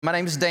My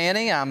name is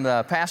Danny. I'm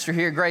the pastor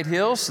here at Great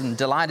Hills and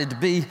delighted to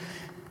be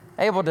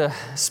able to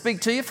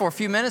speak to you for a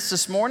few minutes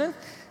this morning.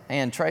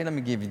 And Trey, let me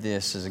give you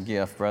this as a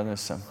gift, brother.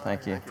 So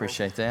thank you.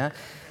 Appreciate that.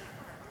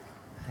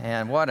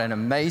 And what an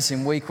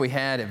amazing week we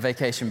had at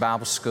Vacation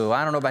Bible School.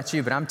 I don't know about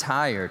you, but I'm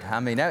tired.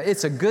 I mean,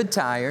 it's a good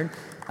tired,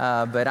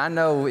 but I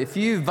know if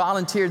you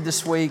volunteered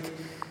this week,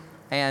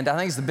 and I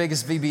think it's the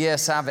biggest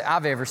VBS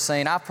I've ever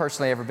seen, I've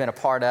personally ever been a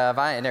part of.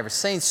 I had never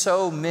seen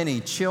so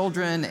many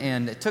children,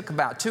 and it took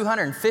about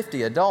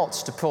 250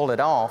 adults to pull it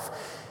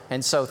off.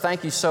 And so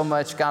thank you so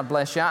much. God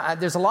bless you.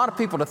 There's a lot of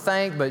people to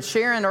thank, but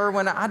Sharon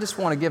Irwin, I just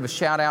want to give a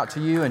shout out to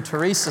you, and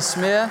Teresa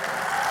Smith.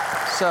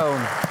 So,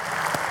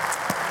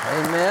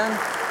 amen.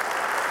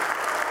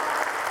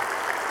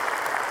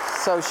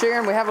 So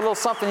Sharon, we have a little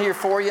something here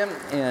for you,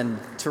 and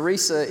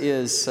Teresa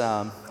is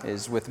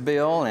with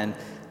Bill, and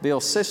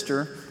Bill's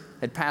sister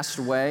had passed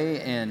away,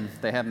 and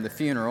they having the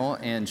funeral,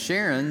 and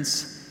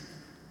Sharon's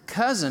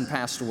cousin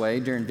passed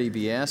away during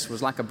VBS,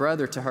 was like a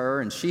brother to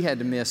her, and she had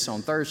to miss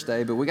on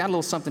Thursday, but we got a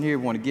little something here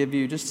we want to give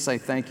you just to say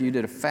thank you. You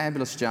did a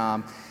fabulous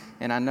job,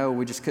 and I know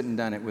we just couldn't have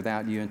done it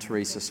without you and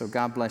Teresa, so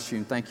God bless you,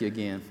 and thank you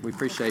again. We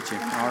appreciate you.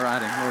 All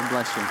right, and Lord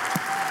bless you.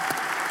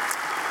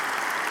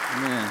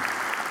 Amen.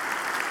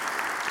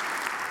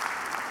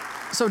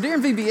 So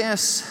during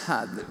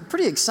VBS,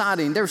 pretty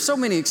exciting. There were so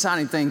many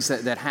exciting things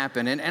that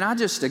happened. And I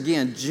just,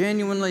 again,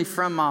 genuinely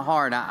from my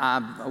heart,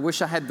 I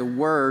wish I had the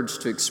words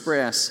to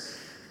express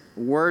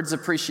words of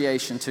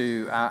appreciation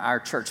to our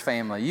church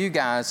family. You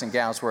guys and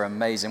gals were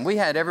amazing. We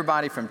had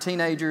everybody from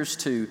teenagers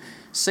to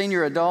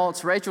senior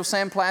adults. Rachel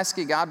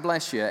Samplasky, God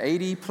bless you,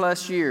 80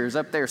 plus years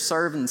up there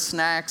serving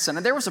snacks. And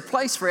there was a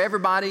place for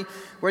everybody,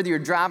 whether you're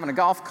driving a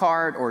golf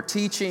cart or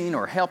teaching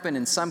or helping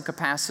in some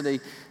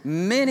capacity.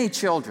 Many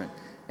children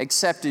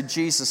accepted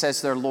Jesus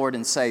as their Lord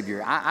and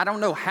Savior. I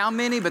don't know how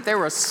many, but there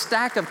were a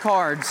stack of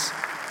cards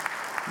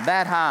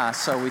that high.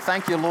 So we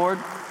thank you, Lord.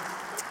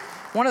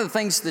 One of the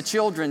things the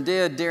children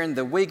did during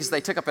the week is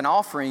they took up an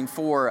offering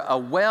for a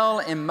well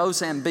in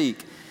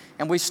Mozambique.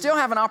 And we still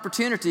have an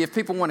opportunity if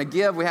people want to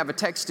give. We have a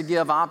text to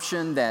give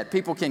option that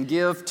people can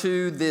give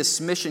to this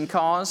mission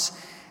cause.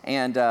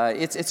 And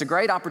it's a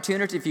great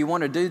opportunity if you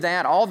want to do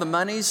that. All the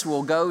monies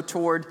will go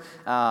toward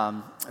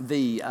to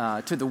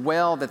the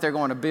well that they're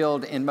going to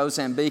build in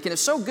Mozambique. And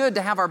it's so good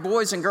to have our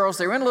boys and girls.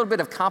 They're in a little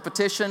bit of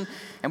competition.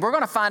 And we're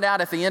going to find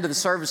out at the end of the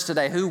service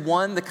today who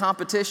won the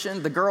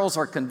competition. The girls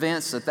are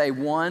convinced that they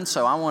won.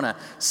 So I want to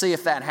see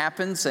if that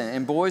happens.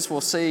 And boys, we'll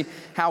see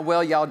how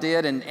well y'all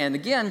did. And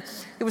again,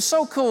 it was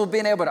so cool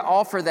being able to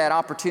offer that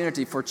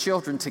opportunity for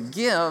children to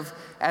give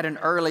at an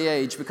early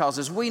age, because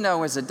as we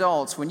know as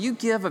adults, when you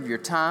give of your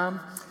time,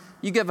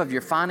 you give of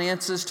your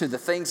finances to the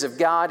things of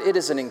God, it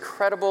is an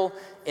incredible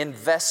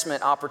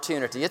investment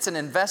opportunity. It's an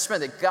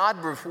investment that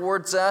God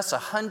rewards us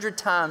 100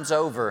 times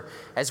over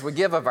as we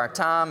give of our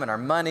time and our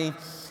money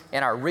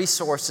and our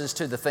resources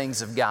to the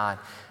things of God.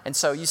 And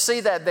so you see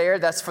that there,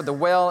 that's for the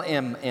well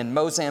in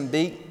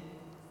Mozambique.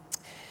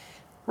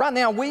 Right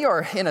now, we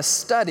are in a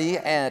study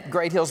at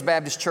Great Hills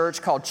Baptist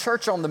Church called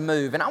Church on the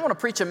Move, and I want to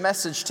preach a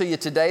message to you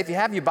today. If you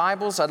have your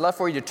Bibles, I'd love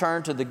for you to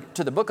turn to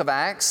the book of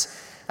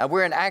Acts.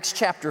 We're in Acts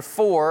chapter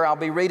 4. I'll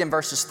be reading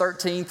verses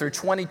 13 through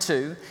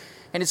 22,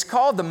 and it's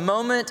called The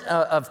Moment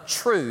of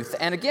Truth.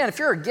 And again, if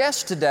you're a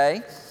guest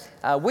today,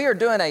 we are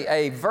doing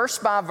a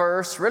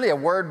verse-by-verse, really a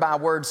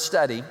word-by-word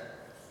study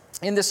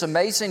in this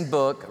amazing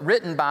book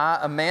written by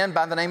a man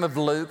by the name of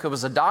Luke, who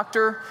was a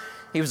doctor.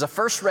 He was a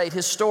first-rate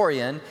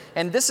historian,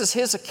 and this is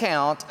his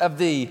account of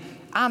the,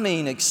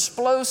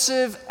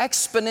 explosive,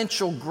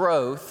 exponential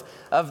growth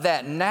of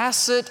that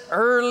nascent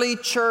early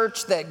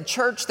church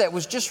that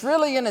was just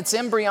really in its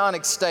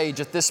embryonic stage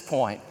at this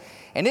point.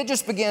 And it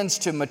just begins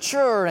to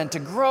mature and to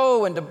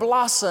grow and to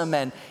blossom,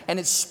 and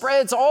it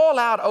spreads all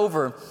out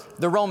over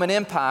the Roman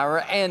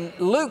Empire. And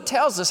Luke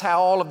tells us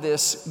how all of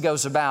this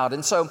goes about.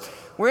 And so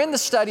we're in the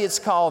study. It's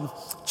called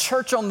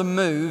Church on the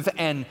Move,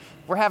 and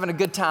we're having a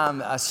good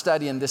time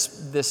studying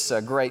this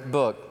great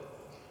book.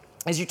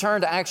 As you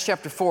turn to Acts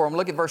chapter 4, I'm going to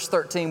look at verse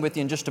 13 with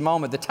you in just a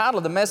moment. The title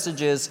of the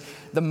message is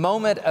The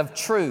Moment of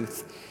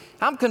Truth.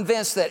 I'm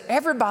convinced that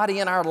everybody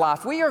in our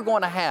life, we are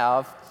going to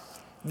have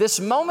this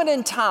moment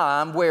in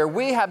time where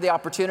we have the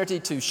opportunity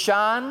to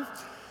shine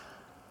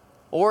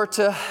or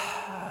to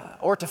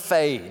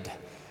fade.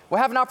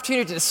 We'll have an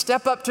opportunity to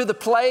step up to the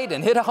plate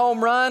and hit a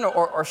home run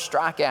or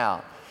strike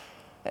out.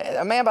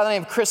 A man by the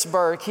name of Chris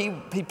Burke, he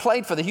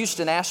played for the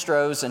Houston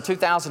Astros in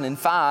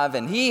 2005,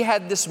 and he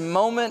had this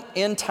moment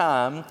in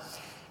time.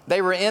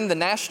 They were in the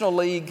National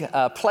League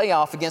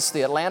playoff against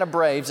the Atlanta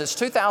Braves. It's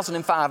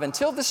 2005.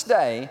 Until this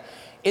day,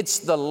 it's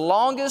the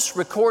longest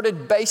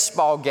recorded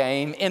baseball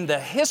game in the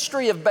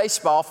history of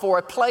baseball for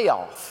a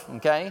playoff,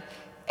 okay?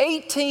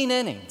 18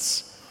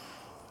 innings.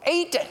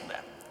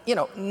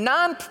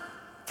 9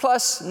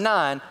 plus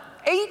 9,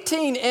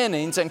 18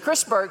 innings, and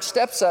Chris Burke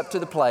steps up to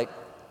the plate.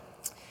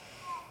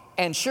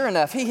 And sure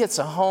enough, he hits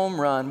a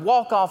home run,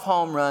 walk-off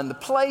home run. The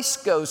place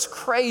goes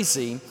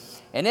crazy.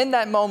 And in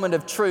that moment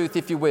of truth,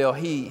 if you will,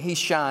 he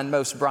shined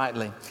most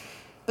brightly.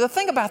 The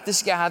thing about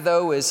this guy,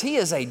 though, is he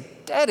is a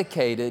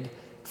dedicated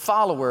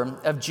follower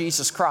of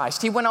Jesus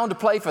Christ. He went on to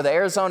play for the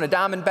Arizona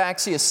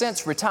Diamondbacks. He has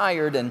since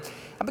retired, and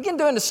I began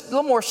doing a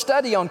little more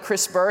study on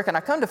Chris Burke, and I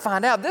come to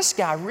find out this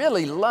guy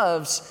really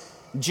loves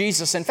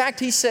Jesus. In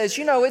fact, he says,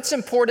 it's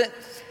important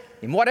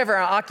in whatever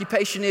our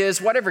occupation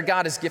is, whatever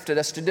God has gifted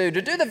us to do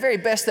the very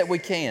best that we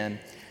can.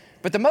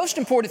 But the most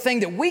important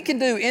thing that we can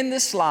do in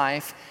this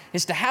life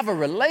is to have a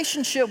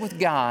relationship with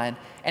God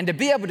and to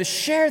be able to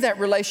share that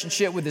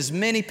relationship with as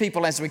many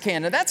people as we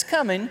can. Now, that's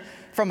coming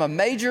from a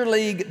Major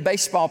League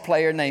Baseball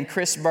player named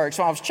Chris Burke.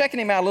 So I was checking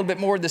him out a little bit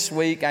more this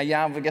week. I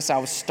guess I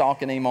was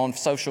stalking him on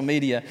social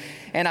media,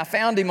 and I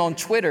found him on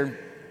Twitter.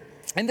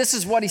 And this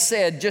is what he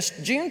said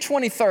just June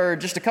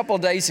 23rd, just a couple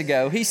of days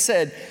ago. He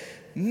said,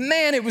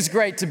 "Man, it was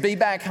great to be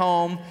back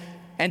home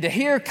and to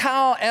hear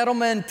Kyle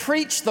Edelman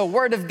preach the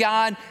Word of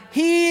God.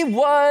 He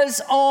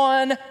was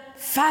on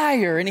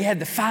fire." And he had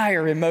the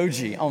fire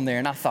emoji on there.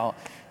 And I thought,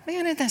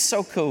 man, isn't that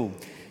so cool?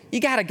 You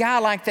got a guy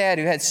like that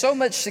who had so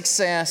much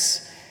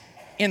success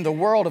in the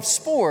world of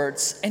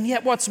sports, and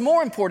yet what's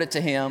more important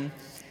to him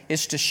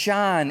is to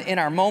shine in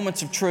our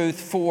moments of truth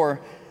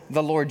for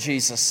the Lord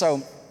Jesus.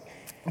 So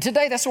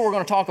today, that's what we're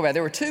going to talk about.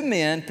 There were two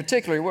men,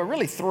 particularly, well,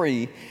 really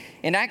three,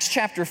 in Acts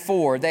chapter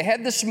 4. They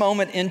had this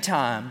moment in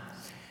time.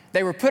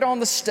 They were put on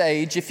the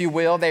stage, if you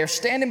will. They are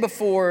standing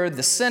before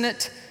the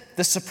Senate,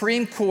 the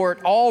Supreme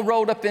Court, all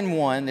rolled up in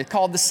one. It's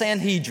called the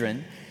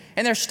Sanhedrin.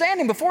 And they're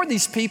standing before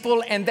these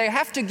people, and they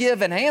have to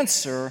give an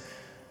answer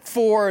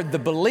for the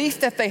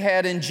belief that they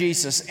had in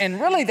Jesus. And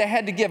really, they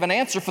had to give an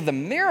answer for the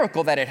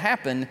miracle that had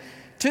happened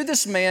to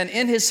this man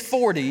in his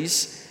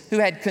 40s who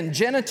had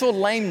congenital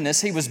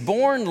lameness. He was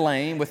born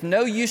lame with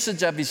no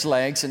usage of his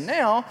legs, and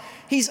now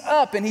he's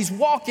up and he's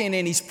walking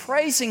and he's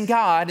praising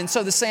God. And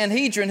so the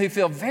Sanhedrin, who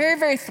feel very,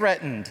 very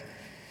threatened,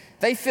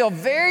 they feel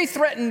very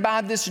threatened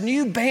by this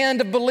new band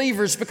of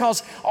believers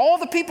because all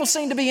the people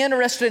seem to be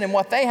interested in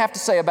what they have to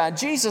say about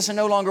Jesus and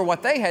no longer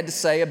what they had to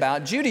say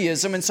about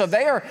Judaism. And so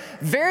they are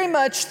very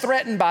much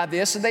threatened by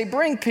this. And they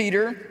bring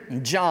Peter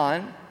and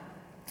John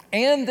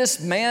and this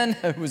man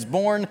who was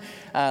born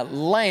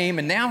lame,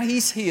 and now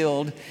he's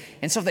healed.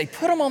 And so they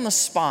put him on the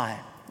spot.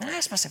 And I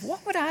asked myself,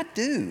 what would I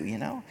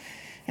do,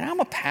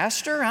 I'm a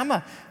pastor, I'm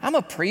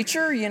a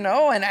preacher, and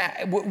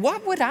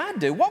what would I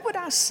do? What would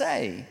I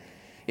say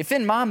if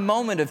in my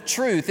moment of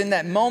truth, in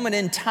that moment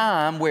in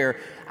time where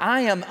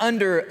I am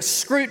under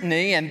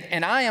scrutiny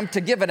and I am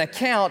to give an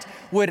account,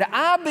 would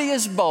I be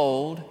as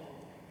bold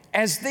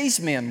as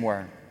these men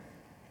were?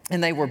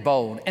 And they were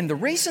bold. And the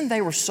reason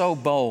they were so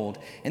bold,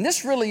 and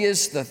this really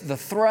is the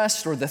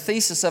thrust or the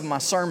thesis of my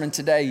sermon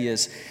today,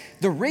 is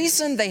the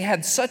reason they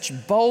had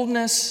such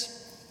boldness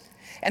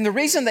and the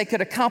reason they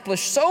could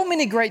accomplish so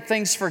many great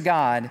things for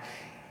God,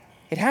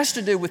 it has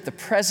to do with the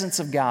presence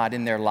of God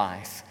in their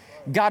life.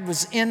 God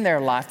was in their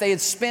life. They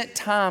had spent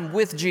time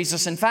with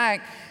Jesus. In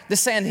fact, the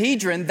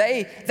Sanhedrin,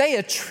 they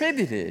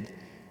attributed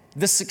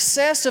the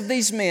success of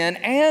these men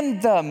and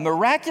the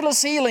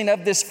miraculous healing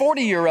of this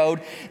 40-year-old,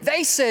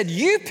 they said,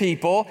 you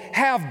people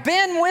have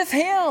been with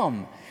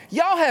him.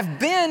 Y'all have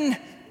been,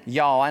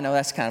 I know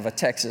that's kind of a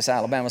Texas,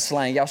 Alabama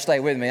slang. Y'all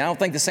stay with me. I don't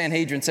think the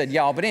Sanhedrin said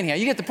y'all, but anyhow,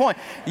 you get the point.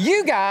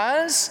 You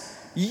guys,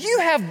 you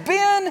have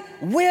been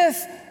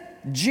with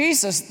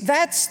Jesus.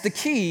 That's the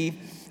key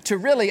to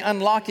really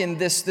unlocking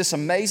this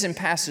amazing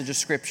passage of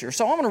Scripture.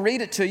 So I'm going to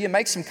read it to you,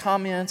 make some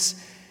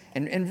comments,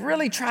 and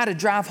really try to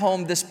drive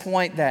home this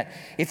point that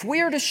if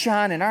we are to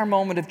shine in our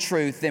moment of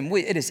truth, then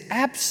it is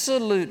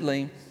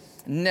absolutely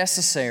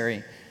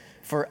necessary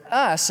for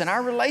us in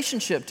our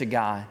relationship to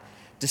God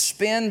to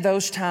spend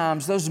those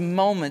times, those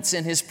moments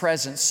in His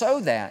presence so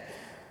that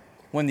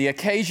when the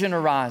occasion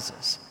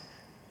arises,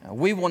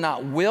 we will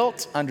not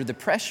wilt under the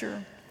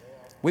pressure.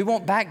 We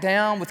won't back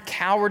down with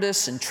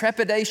cowardice and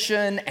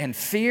trepidation and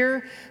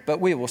fear,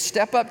 but we will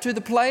step up to the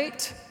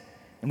plate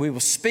and we will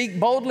speak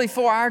boldly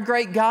for our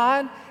great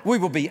God. We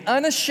will be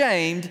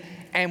unashamed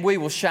and we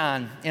will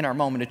shine in our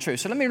moment of truth.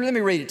 So let me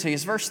read it to you.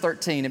 It's verse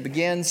 13.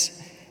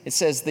 It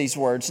says these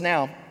words.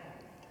 Now,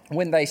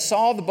 when they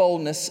saw the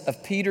boldness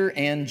of Peter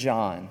and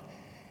John,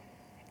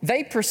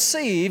 they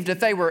perceived that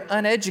they were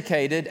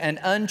uneducated and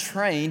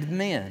untrained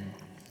men,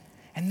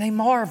 and they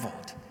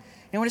marveled.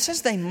 And when it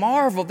says they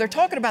marveled, they're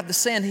talking about the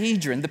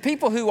Sanhedrin, the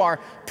people who are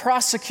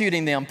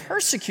prosecuting them,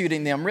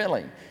 persecuting them,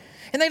 really.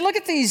 And they look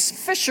at these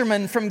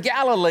fishermen from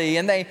Galilee,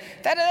 and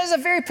that is a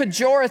very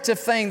pejorative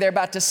thing they're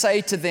about to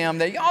say to them.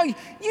 That,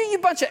 you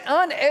bunch of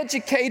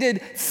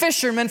uneducated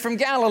fishermen from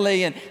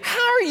Galilee, and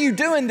how are you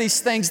doing these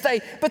things?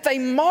 But they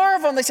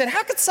marvel, and they said,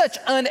 how could such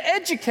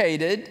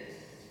uneducated,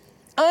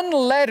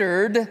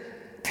 unlettered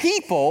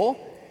people,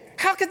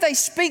 how could they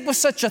speak with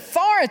such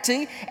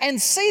authority and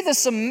see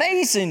this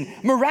amazing,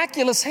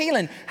 miraculous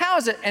healing? How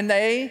is it? And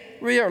they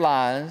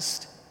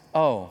realized,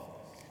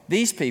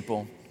 these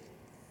people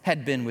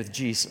had been with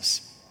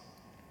Jesus.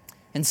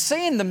 And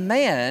seeing the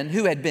man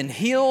who had been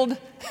healed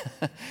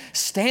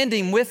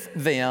standing with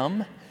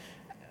them,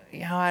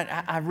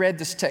 I read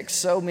this text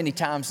so many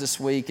times this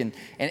week, and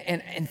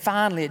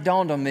finally it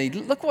dawned on me,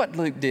 look what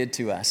Luke did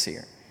to us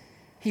here.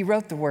 he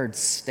wrote the word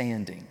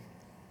standing.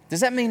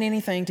 Does that mean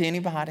anything to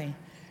anybody?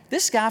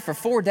 This guy for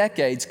 4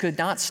 decades could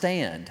not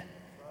stand.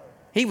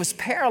 He was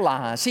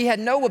paralyzed. He had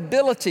no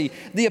ability.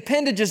 The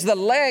appendages, the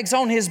legs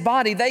on his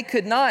body, they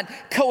could not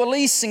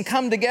coalesce and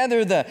come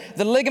together. The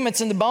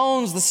ligaments and the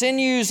bones, the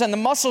sinews and the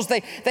muscles,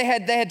 they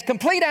had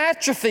complete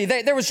atrophy.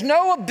 There was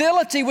no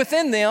ability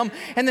within them.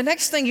 And the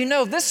next thing you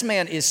know, this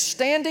man is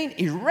standing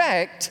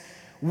erect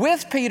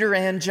with Peter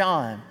and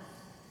John.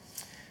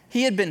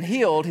 He had been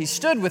healed. He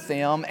stood with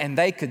them, and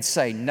they could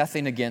say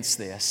nothing against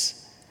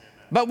this.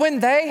 But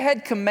when they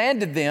had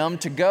commanded them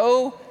to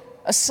go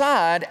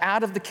aside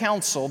out of the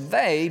council,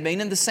 they,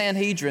 meaning the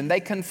Sanhedrin,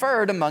 they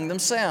conferred among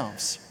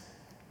themselves.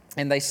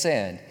 And they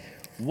said,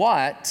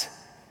 What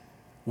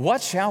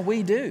shall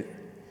we do?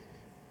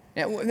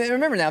 Now,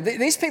 remember now,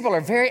 these people are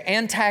very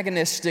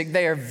antagonistic.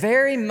 They are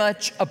very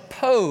much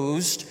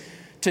opposed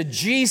to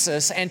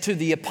Jesus and to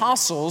the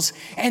apostles.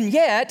 And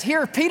yet,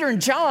 here Peter and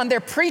John,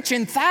 they're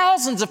preaching.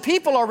 Thousands of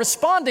people are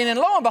responding. And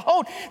lo and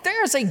behold,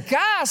 there's a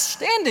guy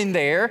standing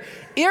there,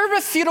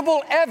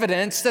 irrefutable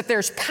evidence that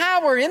there's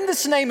power in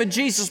this name of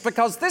Jesus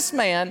because this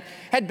man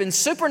had been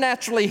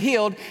supernaturally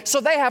healed.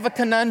 So they have a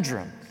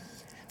conundrum.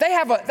 They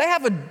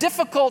have a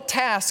difficult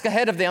task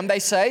ahead of them. They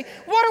say,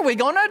 what are we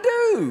going to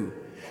do?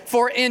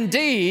 For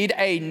indeed,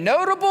 a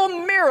notable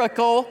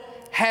miracle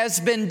has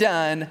been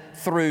done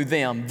through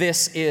them.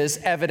 This is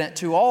evident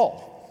to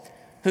all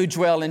who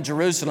dwell in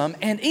Jerusalem,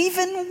 and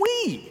even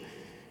we,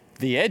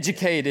 the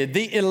educated,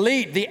 the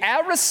elite, the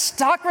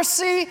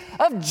aristocracy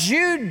of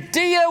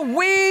Judea,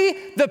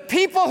 we, the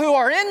people who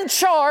are in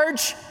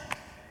charge,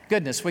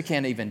 goodness, we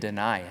can't even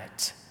deny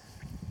it.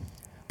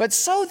 But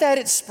so that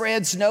it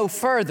spreads no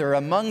further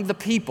among the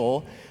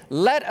people,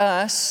 let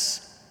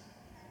us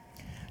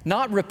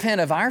not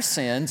repent of our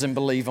sins and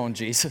believe on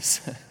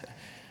Jesus.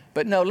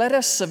 But no, let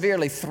us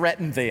severely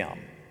threaten them,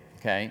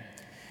 okay?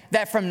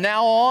 That from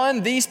now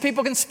on, these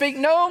people can speak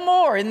no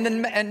more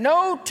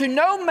to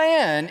no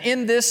man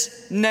in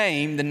this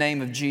name, the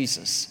name of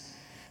Jesus.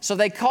 So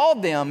they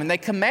called them and they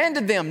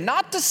commanded them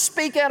not to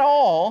speak at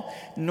all,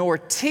 nor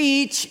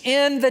teach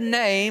in the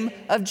name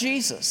of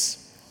Jesus.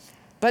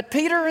 But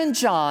Peter and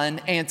John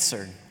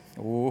answered.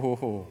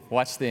 Ooh,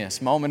 watch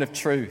this, moment of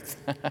truth.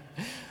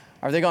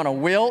 Are they going to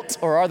wilt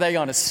or are they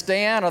going to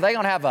stand? Are they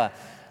going to have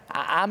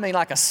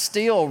like a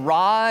steel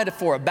rod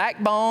for a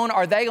backbone?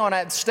 Are they going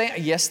to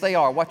stand? Yes, they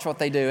are. Watch what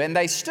they do. And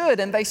they stood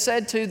and they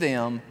said to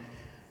them,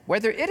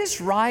 whether it is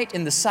right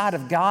in the sight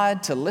of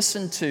God to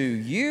listen to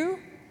you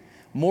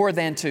more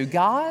than to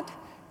God,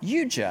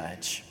 you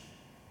judge.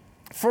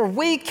 For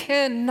we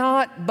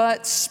cannot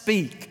but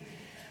speak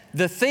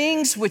the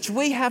things which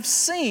we have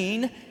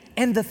seen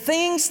and the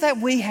things that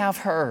we have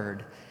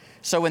heard.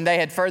 So when they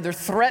had further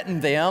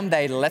threatened them,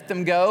 they let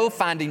them go,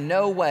 finding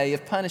no way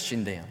of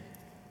punishing them.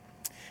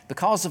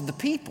 Because of the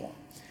people,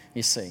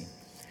 you see.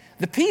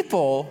 The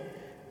people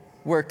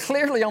were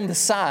clearly on the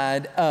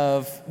side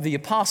of the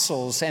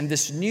apostles and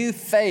this new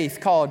faith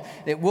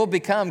that will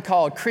become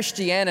called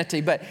Christianity,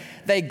 but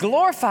they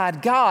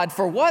glorified God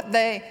for what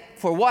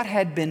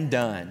had been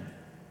done.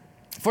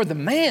 For the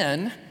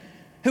man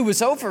who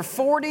was over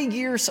 40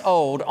 years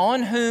old,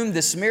 on whom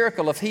this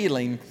miracle of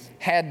healing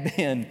had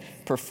been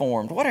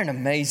performed. What an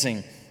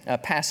amazing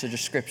passage of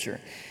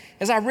Scripture.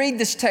 As I read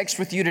this text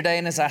with you today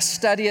and as I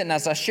study it and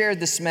as I share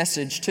this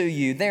message to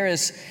you, there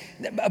is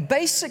a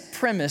basic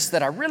premise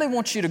that I really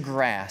want you to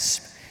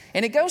grasp.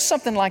 And it goes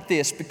something like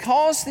this: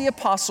 because the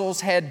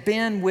apostles had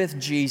been with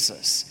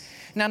Jesus.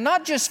 Now,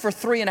 not just for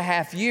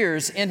 3.5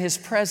 years in His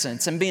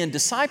presence and being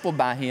discipled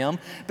by Him,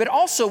 but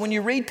also when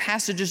you read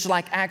passages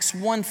like Acts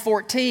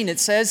 1:14, it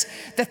says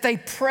that they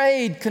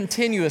prayed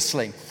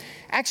continuously.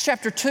 Acts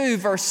chapter 2,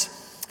 verse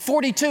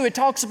 42, it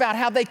talks about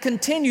how they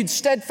continued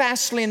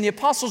steadfastly in the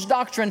apostles'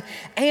 doctrine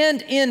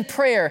and in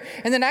prayer.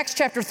 And then Acts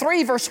chapter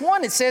 3, verse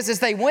 1, it says, as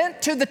they went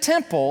to the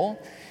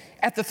temple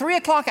at the 3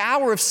 o'clock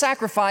hour of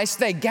sacrifice,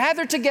 they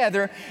gathered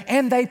together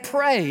and they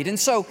prayed. And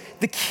so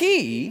the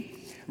key,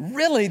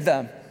 really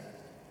the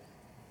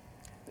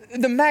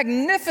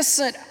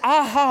magnificent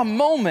aha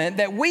moment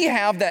that we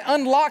have that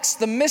unlocks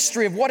the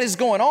mystery of what is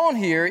going on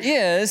here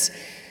is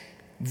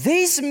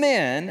these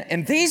men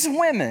and these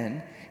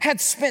women had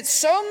spent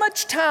so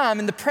much time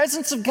in the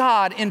presence of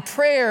God in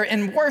prayer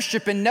and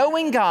worship and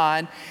knowing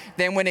God,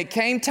 that when it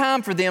came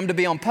time for them to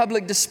be on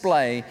public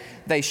display,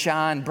 they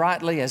shine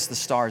brightly as the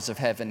stars of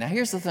heaven. Now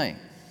here's the thing.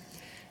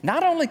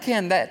 Not only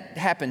can that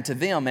happen to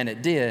them, and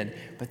it did,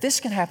 but this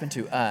can happen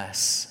to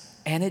us,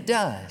 and it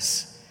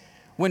does.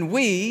 When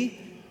we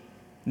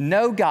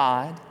know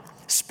God,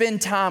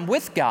 spend time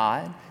with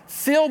God,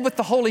 filled with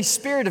the Holy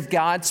Spirit of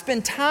God,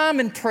 spend time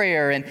in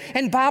prayer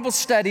and Bible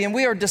study, and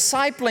we are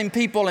discipling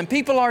people and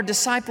people are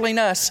discipling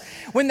us.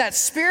 When that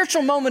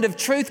spiritual moment of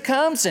truth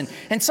comes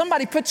and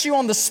somebody puts you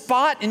on the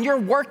spot and you're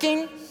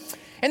working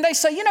And they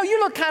say, you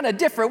look kind of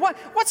different.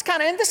 What's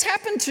kind of, and this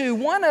happened to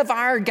one of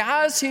our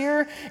guys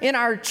here in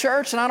our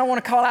church, and I don't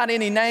want to call out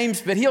any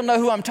names, but he'll know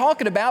who I'm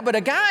talking about. But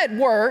a guy at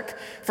work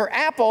for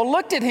Apple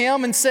looked at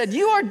him and said,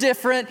 you are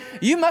different.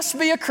 You must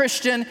be a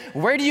Christian.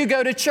 Where do you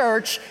go to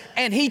church?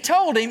 And he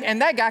told him,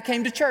 and that guy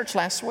came to church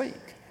last week.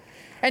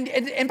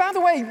 And by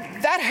the way,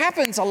 that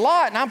happens a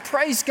lot, and I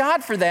praise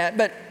God for that.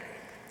 But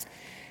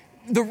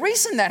the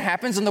reason that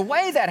happens and the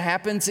way that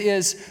happens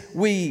is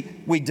we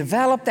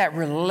develop that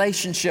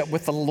relationship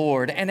with the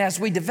Lord. And as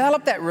we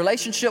develop that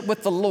relationship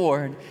with the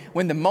Lord,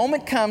 when the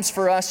moment comes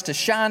for us to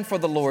shine for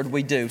the Lord,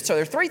 we do. So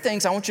there are three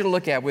things I want you to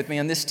look at with me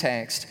in this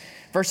text,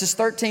 verses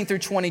 13 through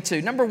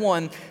 22. Number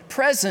one,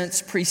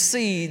 presence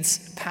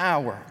precedes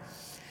power.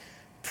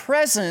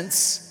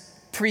 Presence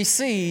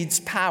precedes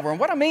power. And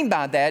what I mean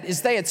by that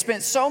is they had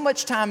spent so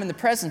much time in the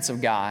presence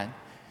of God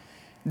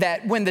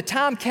that when the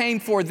time came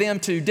for them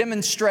to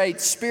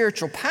demonstrate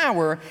spiritual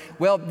power,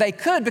 well, they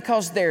could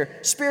because their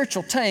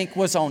spiritual tank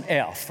was on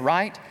F,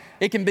 right?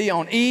 It can be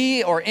on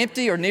E or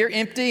empty or near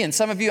empty. And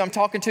some of you I'm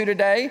talking to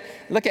today,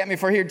 look at me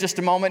for here just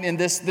a moment in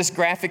this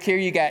graphic here.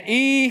 You got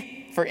E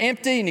for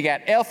empty and you got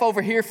F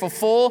over here for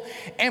full.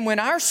 And when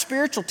our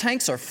spiritual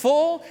tanks are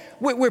full,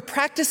 we're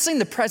practicing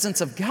the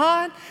presence of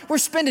God. We're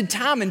spending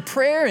time in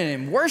prayer and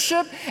in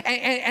worship,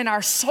 and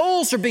our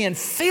souls are being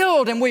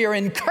filled, and we are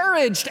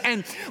encouraged,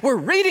 and we're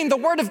reading the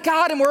Word of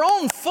God, and we're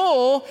on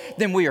full,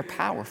 then we are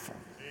powerful.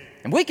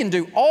 And we can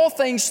do all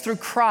things through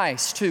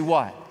Christ who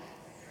what?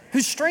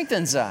 Who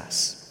strengthens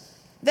us.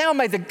 Now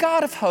may the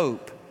God of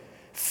hope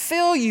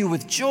fill you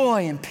with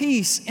joy and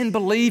peace in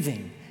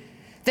believing,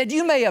 that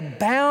you may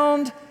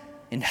abound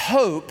in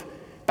hope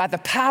by the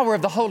power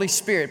of the Holy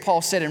Spirit,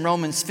 Paul said in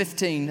Romans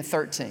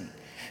 15:13.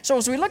 So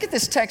as we look at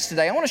this text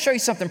today, I want to show you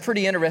something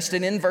pretty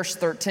interesting in verse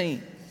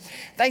 13.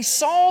 They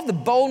saw the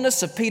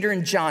boldness of Peter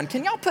and John.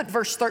 Can y'all put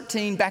verse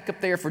 13 back up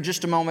there for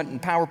just a moment in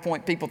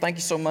PowerPoint, people? Thank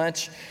you so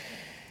much.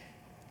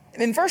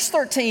 In verse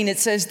 13, it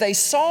says, they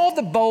saw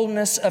the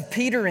boldness of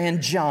Peter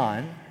and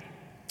John,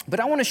 but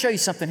I want to show you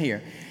something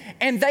here.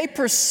 And they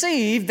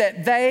perceived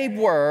that they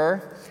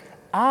were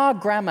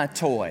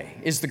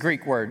agrammatoi is the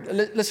Greek word.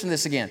 Listen to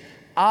this again.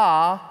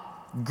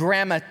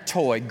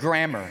 Agrammatoi,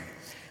 grammar.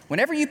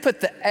 Whenever you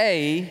put the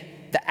A,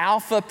 the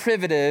alpha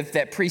privative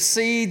that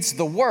precedes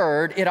the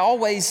word, it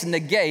always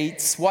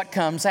negates what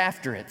comes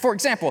after it. For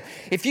example,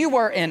 if you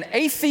were an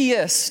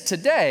atheist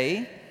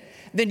today,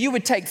 then you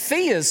would take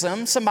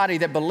theism, somebody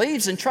that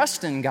believes and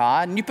trusts in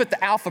God, and you put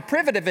the alpha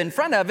privative in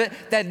front of it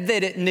that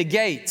it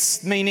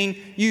negates, meaning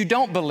you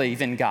don't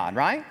believe in God,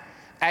 right?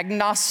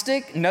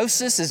 Agnostic,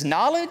 gnosis is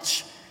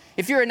knowledge.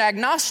 If you're an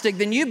agnostic,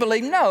 then you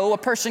believe, no, a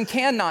person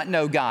cannot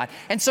know God.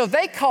 And so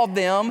they called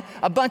them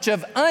a bunch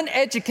of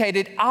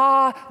uneducated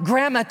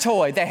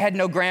agrammatoi. They had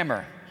no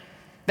grammar.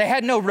 They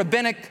had no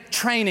rabbinic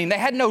training. They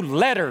had no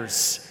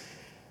letters.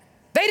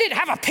 They didn't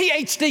have a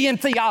PhD in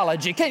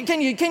theology.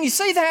 Can you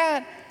see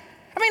that?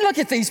 I mean, look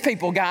at these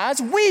people, guys.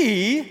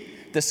 We,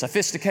 the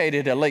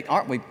sophisticated elite,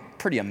 aren't we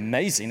pretty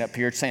amazing up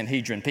here,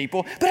 Sanhedrin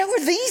people? But who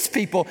are these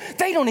people?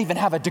 They don't even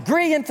have a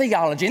degree in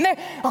theology. And they're,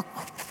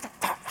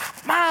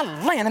 my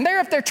land, and they're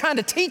up there trying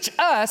to teach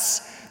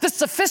us, the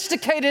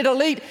sophisticated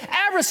elite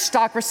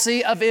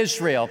aristocracy of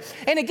Israel.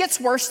 And it gets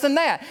worse than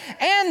that.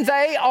 And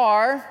they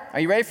are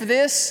you ready for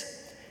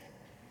this?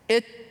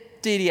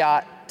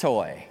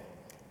 Idiotoi.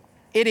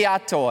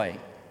 Idiotoi.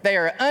 They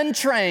are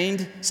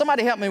untrained.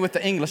 Somebody help me with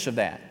the English of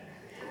that.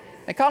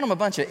 They call them a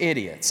bunch of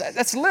idiots.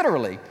 That's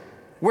literally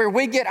where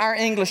we get our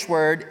English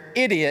word.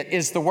 Idiot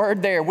is the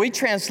word there. We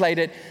translate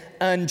it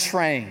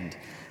untrained.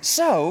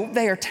 So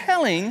they are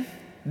telling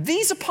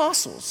these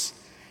apostles,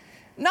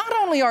 not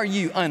only are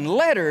you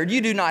unlettered,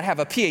 you do not have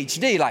a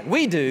PhD like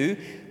we do,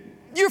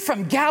 you're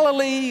from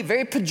Galilee,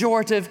 very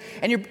pejorative,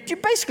 and you're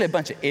basically a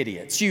bunch of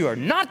idiots. You are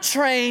not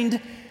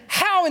trained.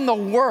 How in the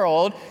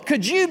world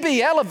could you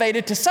be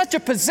elevated to such a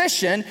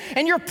position,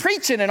 and you're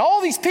preaching and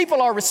all these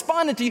people are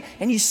responding to you,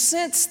 and you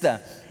sense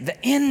the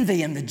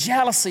envy and the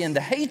jealousy and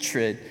the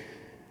hatred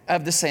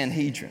of the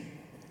Sanhedrin.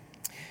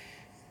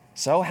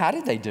 So how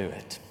did they do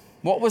it?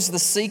 What was the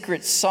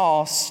secret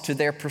sauce to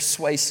their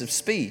persuasive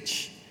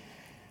speech?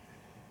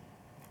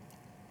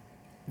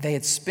 They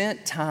had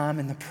spent time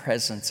in the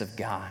presence of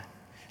God.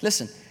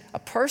 Listen, a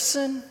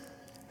person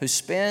who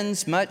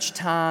spends much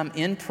time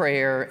in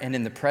prayer and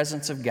in the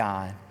presence of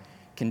God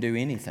can do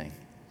anything.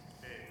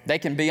 They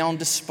can be on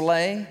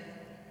display.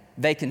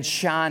 They can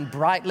shine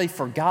brightly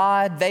for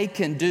God. They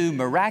can do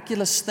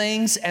miraculous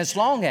things as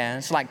long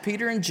as, like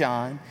Peter and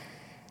John,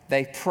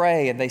 they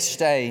pray and they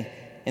stay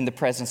in the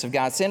presence of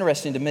God. It's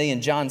interesting to me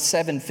in John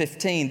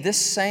 7:15, this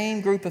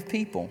same group of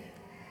people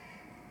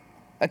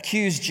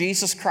accused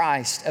Jesus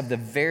Christ of the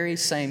very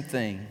same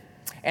thing.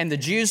 And the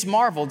Jews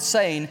marveled,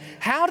 saying,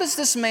 how does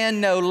this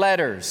man know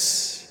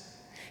letters?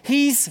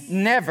 He's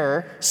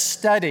never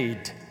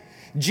studied.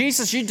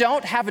 Jesus, you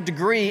don't have a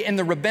degree in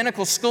the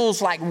rabbinical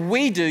schools like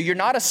we do. You're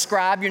not a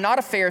scribe, you're not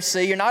a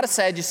Pharisee, you're not a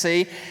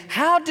Sadducee.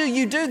 How do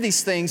you do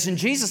these things? And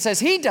Jesus says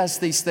He does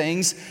these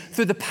things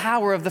through the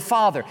power of the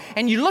Father.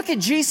 And you look at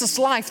Jesus'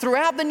 life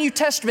throughout the New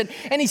Testament,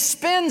 and He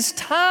spends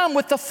time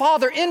with the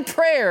Father in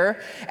prayer,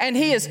 and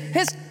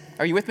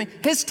are you with me?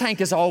 His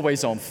tank is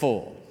always on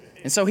full.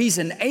 And so He's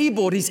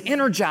enabled, He's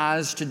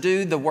energized to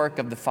do the work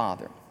of the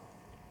Father.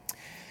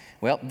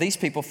 Well, these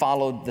people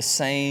followed the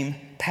same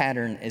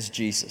pattern as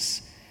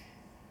Jesus.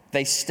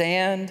 They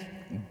stand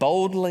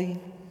boldly.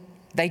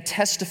 They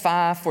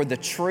testify for the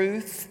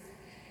truth.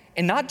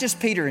 And not just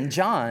Peter and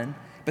John,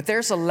 but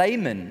there's a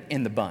layman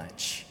in the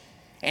bunch.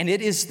 And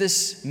it is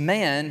this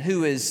man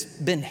who has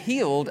been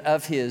healed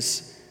of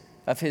his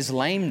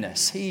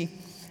lameness.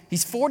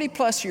 He's 40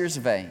 plus years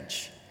of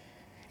age.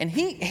 And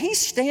he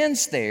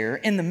stands there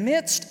in the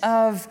midst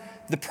of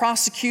the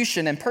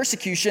prosecution and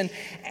persecution.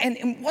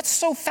 And what's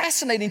so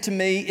fascinating to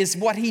me is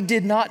what he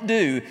did not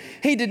do.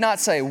 He did not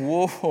say,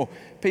 whoa,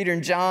 Peter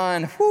and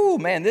John, whoo,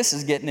 man, this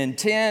is getting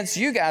intense.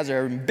 You guys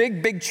are in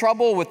big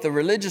trouble with the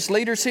religious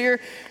leaders here.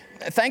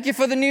 Thank you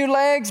for the new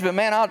legs, but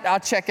man, I'll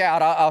check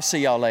out. I'll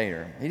see y'all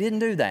later. He didn't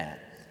do that.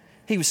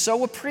 He was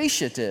so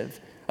appreciative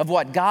of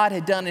what God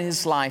had done in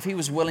his life, he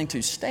was willing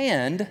to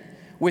stand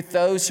with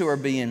those who are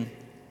being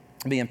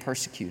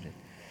persecuted.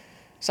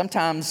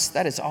 Sometimes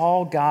that is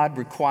all God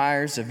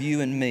requires of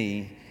you and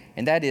me,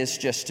 and that is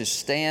just to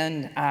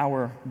stand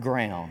our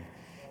ground.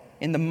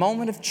 In the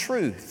moment of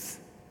truth,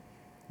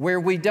 where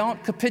we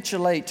don't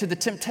capitulate to the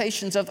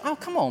temptations of, oh,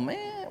 come on,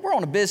 man, we're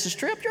on a business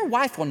trip. Your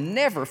wife will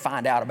never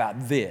find out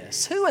about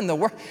this. Who in the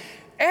world?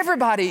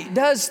 Everybody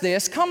does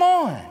this. Come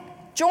on,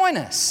 join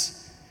us.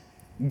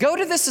 Go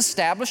to this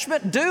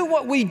establishment, do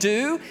what we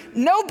do.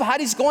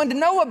 Nobody's going to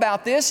know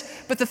about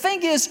this. But the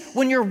thing is,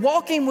 when you're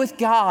walking with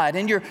God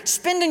and you're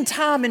spending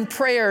time in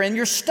prayer and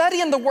you're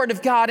studying the Word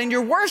of God and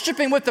you're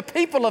worshiping with the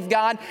people of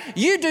God,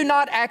 you do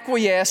not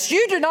acquiesce.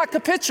 You do not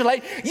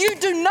capitulate. You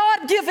do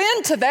not give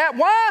in to that.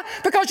 Why?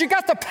 Because you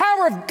got the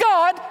power of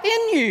God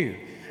in you.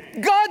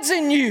 God's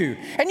in you.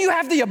 And you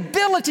have the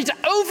ability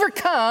to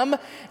overcome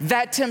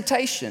that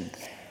temptation.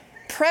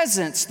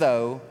 Presence,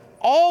 though,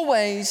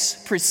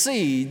 always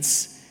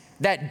precedes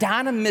that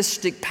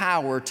dynamistic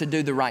power to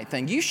do the right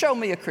thing. You show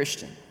me a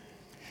Christian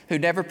who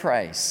never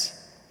prays.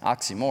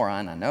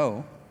 Oxymoron, I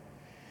know.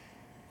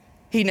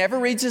 He never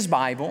reads his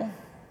Bible.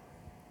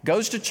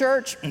 Goes to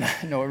church.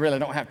 No, I really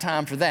don't have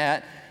time for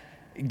that.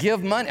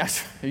 Give money.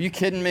 Are you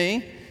kidding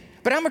me?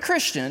 But I'm a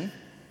Christian.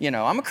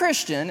 I'm a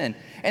Christian,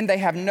 and they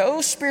have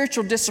no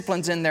spiritual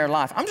disciplines in their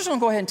life. I'm just going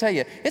to go ahead and tell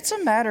you, it's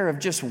a matter of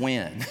just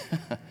when.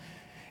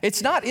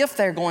 It's not if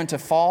they're going to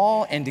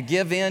fall and to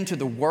give in to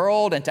the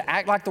world and to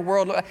act like the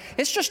world.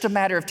 It's just a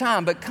matter of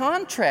time. But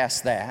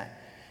contrast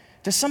that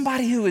to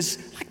somebody who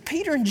is like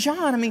Peter and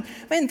John. I mean,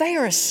 man, they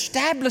are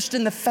established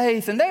in the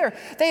faith, and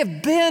they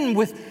have been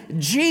with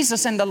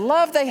Jesus, and the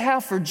love they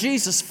have for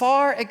Jesus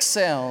far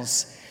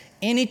excels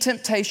any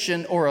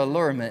temptation or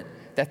allurement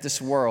that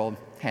this world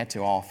had to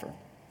offer.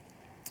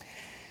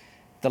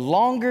 The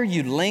longer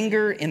you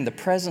linger in the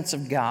presence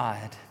of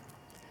God,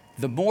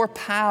 the more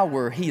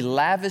power He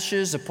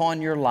lavishes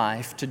upon your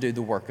life to do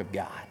the work of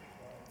God.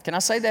 Can I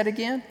say that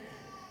again?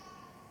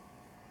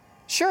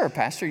 Sure,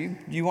 Pastor,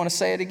 you want to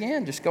say it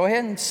again? Just go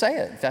ahead and say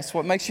it. If that's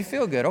what makes you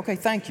feel good. Okay,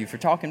 thank you for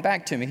talking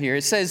back to me here.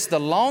 It says, the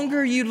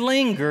longer you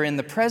linger in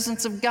the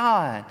presence of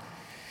God,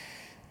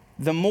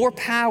 the more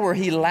power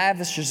He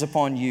lavishes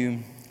upon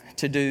you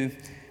to do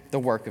the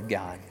work of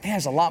God.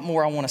 There's a lot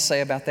more I want to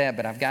say about that,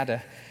 but I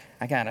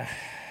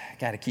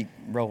gotta keep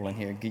rolling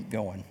here, keep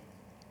going.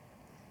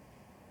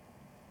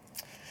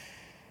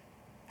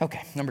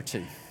 Okay, number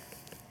 2.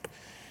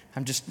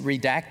 I'm just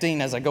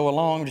redacting as I go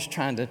along, just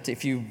trying to,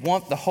 if you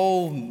want the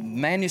whole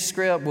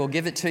manuscript, we'll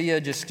give it to you.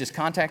 Just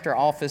contact our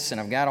office,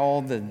 and I've got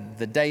all the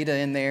data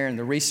in there and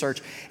the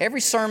research. Every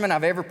sermon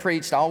I've ever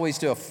preached, I always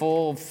do a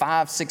full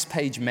 5-6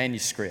 page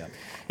manuscript.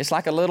 It's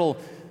like a little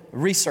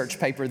research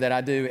paper that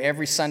I do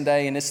every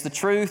Sunday, and it's the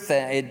truth.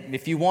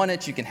 If you want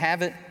it, you can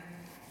have it.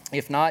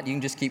 If not, you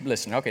can just keep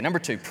listening. Okay, number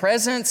 2,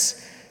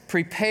 presence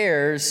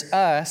prepares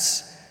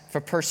us for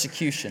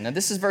persecution. Now,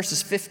 this is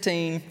verses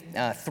 15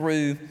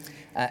 through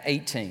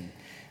 18.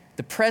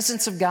 The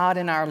presence of God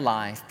in our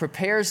life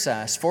prepares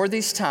us for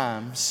these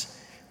times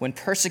when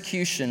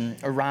persecution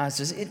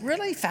arises. It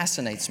really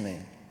fascinates me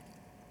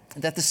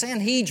that the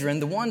Sanhedrin,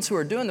 the ones who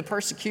are doing the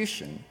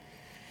persecution,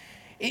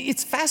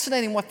 it's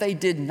fascinating what they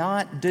did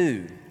not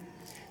do.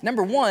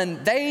 Number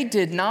 1, they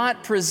did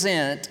not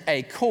present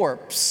a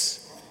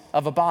corpse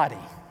of a body.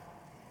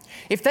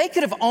 If they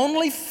could have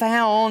only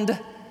found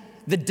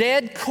the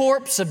dead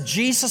corpse of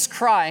Jesus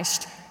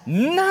Christ,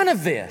 none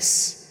of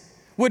this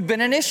would have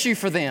been an issue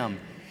for them.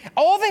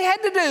 All they had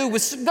to do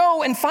was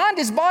go and find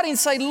His body and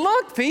say,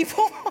 look,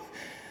 people,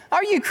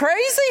 are you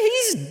crazy?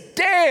 He's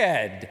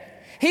dead.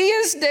 He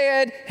is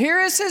dead. Here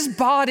is His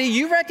body.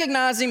 You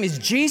recognize Him as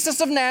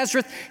Jesus of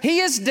Nazareth. He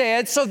is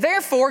dead. So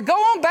therefore, go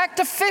on back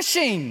to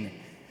fishing.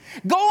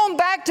 Go on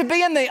back to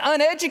being the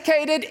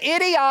uneducated,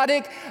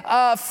 idiotic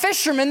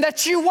fisherman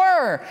that you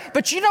were.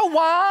 But you know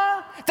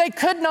why they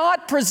could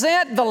not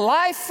present the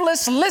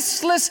lifeless,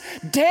 listless,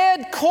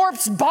 dead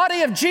corpse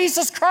body of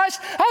Jesus Christ?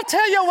 I'll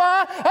tell you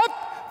why.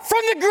 Up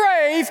from the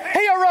grave,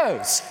 He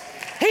arose.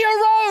 He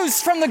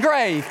arose from the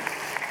grave.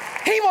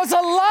 He was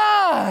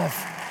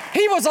alive.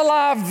 He was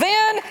alive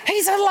then,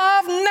 He's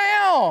alive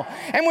now.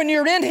 And when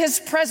you're in His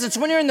presence,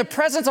 when you're in the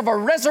presence of a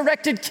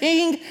resurrected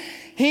King,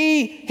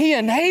 He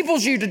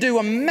enables you to do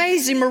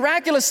amazing,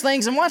 miraculous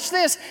things. And watch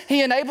this,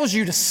 He enables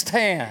you to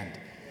stand.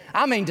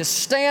 I mean, to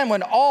stand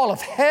when all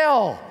of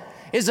hell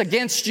is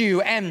against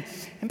you. And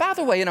by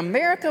the way, in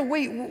America,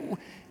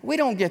 we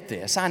don't get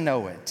this. I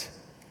know it.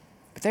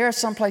 But there are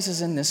some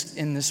places in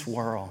this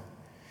world,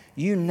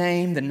 you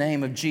name the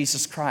name of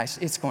Jesus Christ,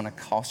 it's going to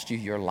cost you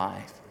your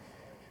life.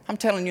 I'm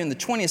telling you, in the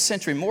 20th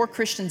century, more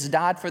Christians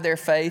died for their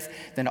faith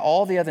than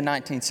all the other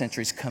 19th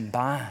centuries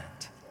combined.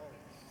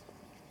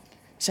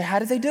 So how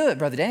did they do it,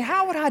 Brother Danny?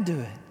 How would I do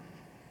it?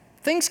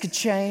 Things could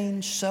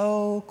change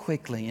so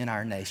quickly in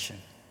our nation.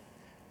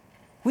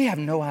 We have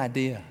no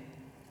idea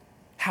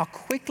how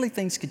quickly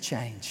things could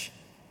change.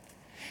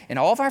 And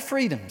all of our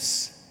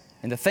freedoms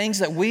and the things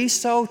that we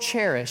so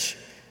cherish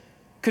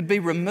could be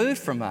removed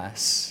from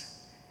us.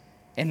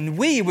 And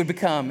we would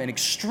become an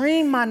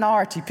extreme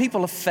minority,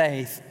 people of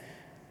faith.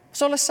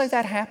 So let's say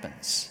that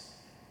happens.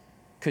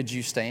 Could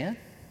you stand?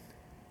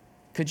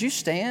 Could you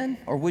stand,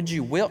 or would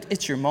you wilt?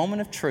 It's your moment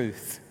of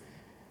truth.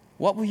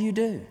 What will you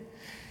do?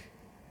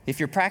 If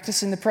you're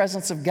practicing the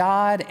presence of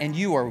God and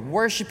you are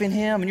worshiping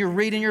Him and you're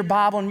reading your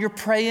Bible and you're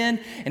praying,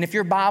 and if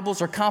your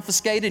Bibles are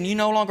confiscated and you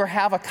no longer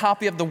have a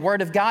copy of the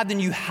Word of God, then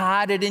you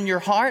hide it in your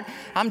heart.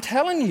 I'm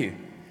telling you,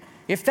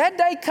 if that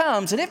day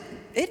comes, and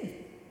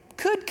it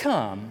could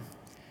come,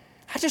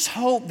 I just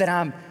hope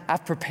that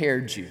I've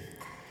prepared you.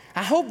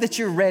 I hope that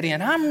you're ready,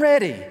 and I'm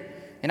ready.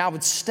 And I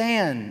would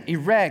stand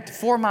erect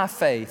for my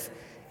faith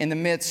in the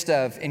midst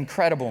of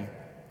incredible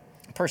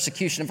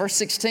persecution. In verse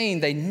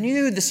 16, they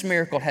knew this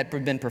miracle had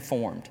been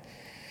performed.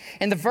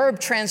 And the verb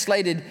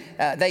translated,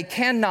 they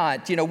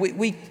cannot,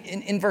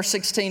 in verse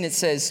 16 it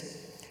says,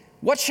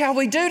 what shall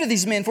we do to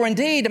these men? For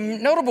indeed, a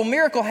notable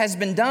miracle has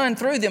been done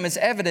through them, as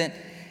evident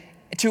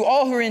to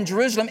all who are in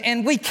Jerusalem,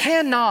 and we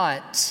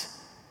cannot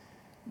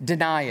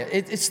deny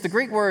it. It's the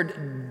Greek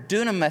word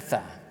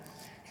dunamitha.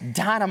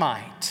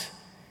 Dynamite.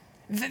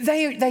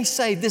 They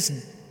say this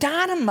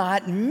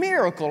dynamite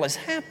miracle has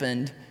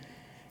happened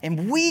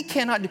and we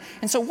cannot do.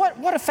 And so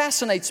what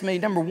fascinates me,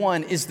 number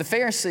one, is the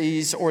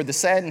Pharisees or the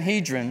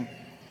Sanhedrin.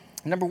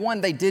 Number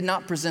one, they did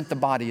not present the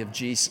body of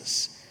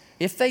Jesus.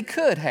 If they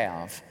could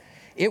have,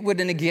 it would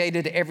have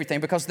negated everything,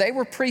 because they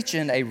were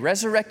preaching a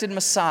resurrected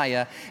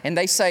Messiah, and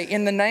they say,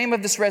 in the name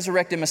of this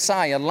resurrected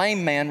Messiah,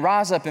 lame man,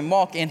 rise up and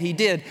walk, and he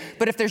did.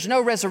 But if there's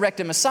no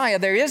resurrected Messiah,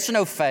 there is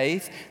no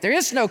faith, there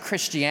is no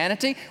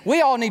Christianity.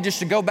 We all need just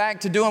to go back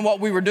to doing what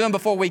we were doing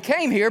before we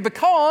came here,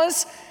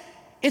 because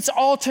it's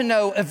all to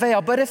no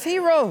avail. But if He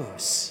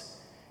rose,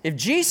 if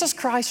Jesus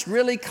Christ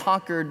really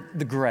conquered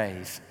the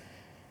grave,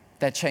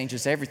 that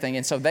changes everything.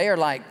 And so they are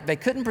like, they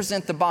couldn't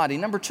present the body.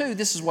 Number two,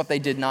 this is what they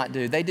did not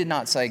do. They did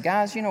not say,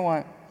 guys, you know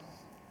what?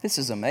 This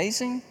is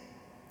amazing.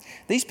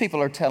 These people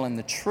are telling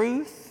the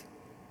truth.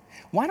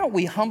 Why don't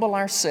we humble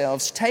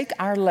ourselves, take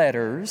our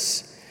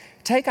letters,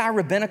 take our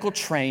rabbinical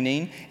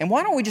training, and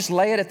why don't we just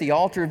lay it at the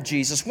altar of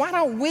Jesus? Why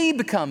don't we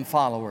become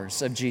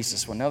followers of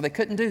Jesus? Well, no, they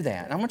couldn't do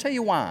that. And I'm going to tell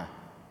you why.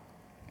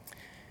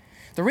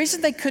 The reason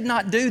they could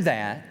not do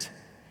that,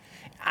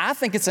 I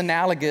think it's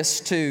analogous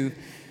to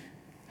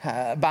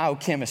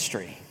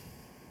biochemistry.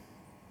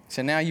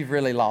 So now you've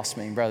really lost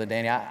me, Brother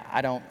Danny.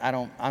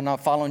 I'm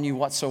not following you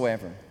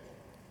whatsoever.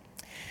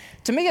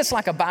 To me, it's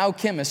like a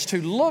biochemist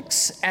who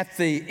looks at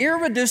the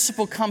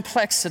irreducible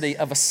complexity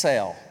of a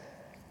cell.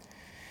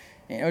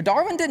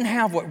 Darwin didn't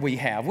have what we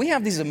have. We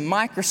have these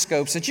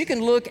microscopes that you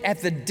can look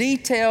at the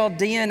detailed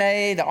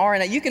DNA, the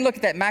RNA. You can look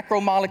at that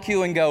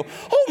macromolecule and go,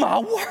 oh my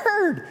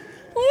word,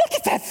 look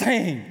at that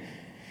thing.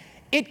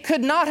 It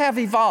could not have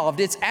evolved.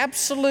 It's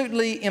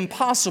absolutely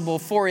impossible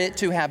for it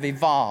to have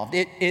evolved.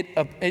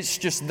 It's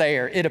just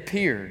there. It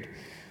appeared.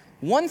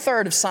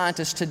 1/3 of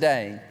scientists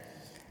today,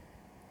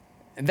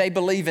 they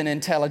believe in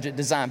intelligent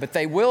design, but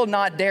they will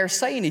not dare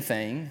say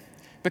anything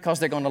because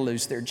they're going to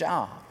lose their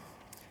job.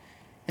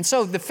 And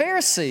so the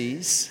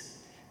Pharisees,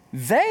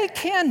 they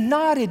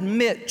cannot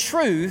admit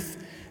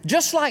truth,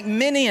 just like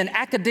many in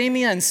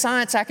academia and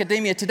science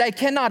academia today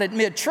cannot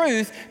admit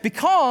truth,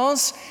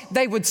 because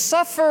they would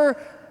suffer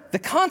the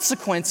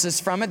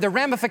consequences from it, the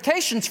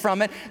ramifications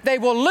from it. They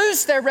will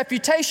lose their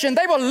reputation.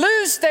 They will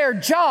lose their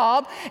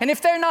job. And if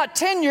they're not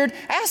tenured,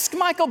 ask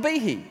Michael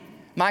Behe.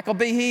 Michael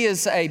Behe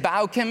is a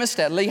biochemist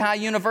at Lehigh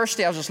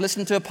University. I was just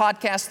listening to a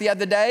podcast the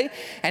other day,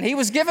 and he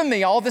was giving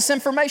me all this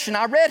information.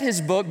 I read his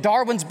book,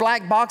 Darwin's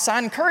Black Box. I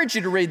encourage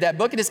you to read that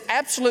book. It is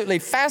absolutely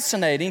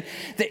fascinating.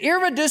 The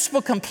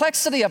irreducible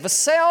complexity of a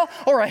cell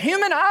or a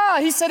human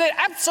eye. He said it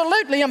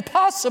absolutely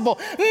impossible,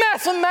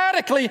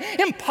 mathematically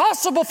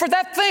impossible for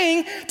that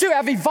thing to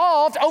have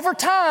evolved over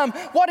time.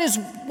 What is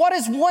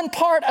one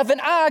part of an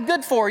eye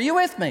good for? Are you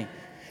with me?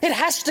 It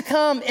has to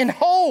come in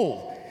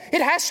whole.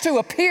 It has to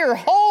appear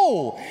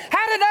whole.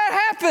 How did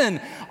that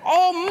happen?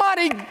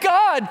 Almighty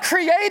God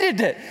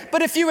created it.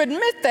 But if you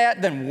admit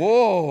that, then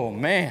whoa,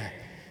 man.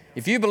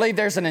 If you believe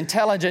there's an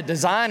intelligent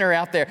designer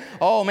out there,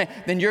 oh man,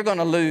 then you're going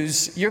to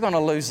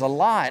lose a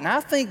lot. And I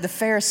think the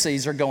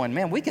Pharisees are going,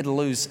 man, we could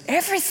lose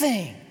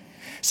everything.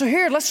 So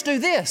here, let's do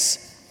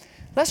this.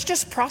 Let's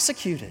just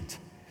prosecute it.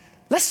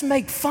 Let's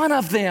make fun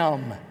of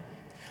them.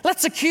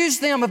 Let's accuse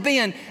them of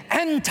being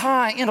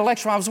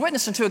anti-intellectual. I was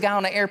witnessing to a guy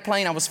on an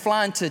airplane. I was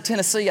flying to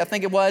Tennessee, I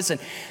think it was, and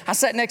I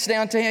sat next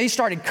down to him. He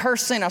started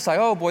cursing. I was like,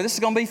 oh boy, this is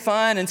going to be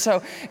fun. And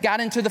so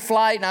got into the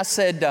flight, and I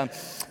said,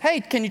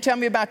 hey, can you tell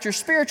me about your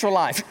spiritual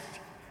life?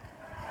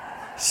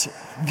 Said,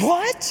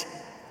 what?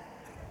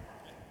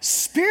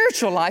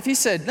 Spiritual life? He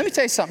said, let me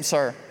tell you something,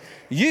 sir.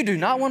 You do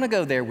not want to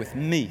go there with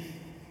me.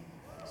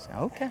 I said,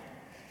 okay.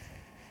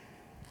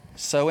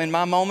 So in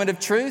my moment of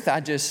truth, I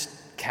just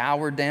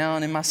cowered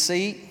down in my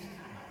seat,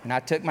 and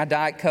I took my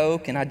Diet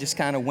Coke, and I just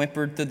kind of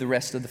whimpered through the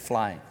rest of the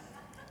flight.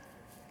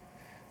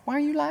 Why are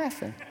you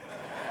laughing?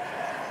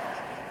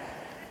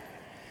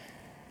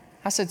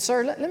 I said,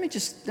 sir, let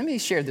me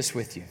share this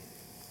with you.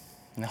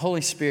 And the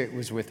Holy Spirit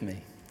was with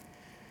me.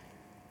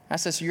 I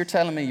said, so you're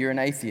telling me you're an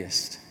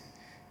atheist?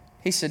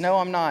 He said, no,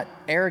 I'm not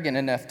arrogant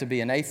enough to be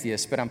an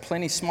atheist, but I'm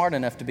plenty smart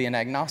enough to be an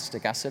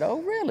agnostic. I said,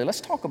 oh, really? Let's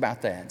talk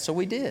about that. So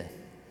we did.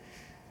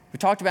 We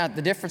talked about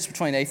the difference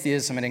between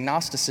atheism and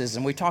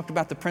agnosticism. We talked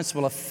about the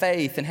principle of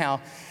faith and how,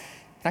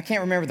 I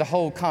can't remember the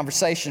whole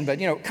conversation, but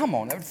come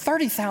on,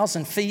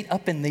 30,000 feet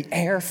up in the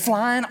air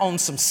flying on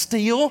some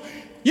steel.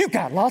 You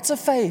got lots of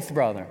faith,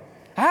 brother.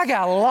 I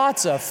got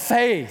lots of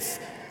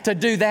faith to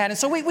do that. And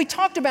so we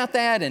talked about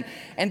that,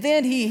 and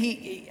then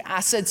I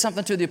said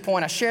something to the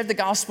point. I shared the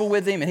gospel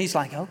with him, and he's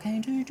like, okay,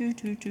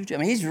 I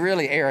mean, he's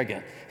really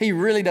arrogant. He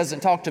really doesn't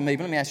talk to me,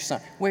 but let me ask you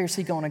something. Where's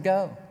he going to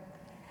go?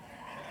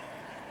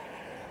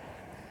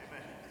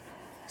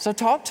 So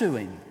talk to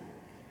him.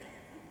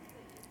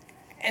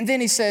 And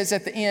then he says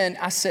at the end,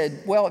 I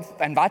said, well,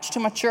 I invite you to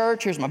my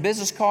church. Here's my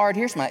business card.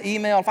 Here's my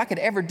email. If I could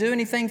ever do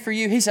anything for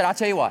you. He said, I'll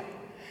tell you what.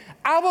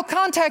 I will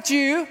contact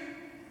you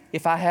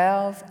if I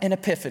have an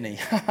epiphany.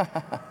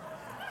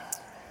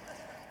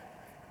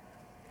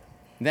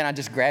 Then I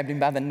just grabbed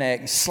him by the neck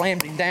and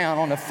slammed him down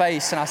on the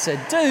face. And I said,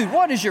 dude,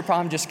 what is your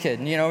problem? I'm just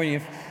kidding.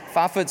 You're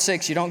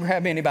 5'6", you don't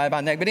grab anybody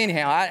by the neck. But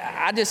anyhow,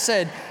 I just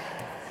said,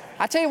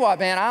 I tell you what,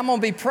 man, I'm going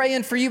to be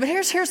praying for you. But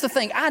here's the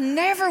thing. I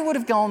never would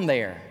have gone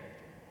there.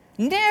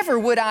 Never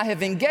would I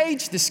have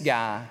engaged this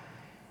guy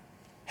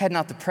had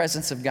not the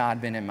presence of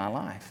God been in my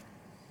life.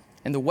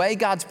 And the way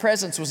God's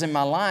presence was in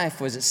my life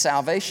was at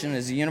salvation.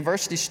 As a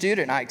university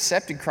student, I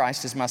accepted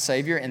Christ as my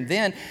Savior. And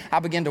then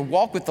I began to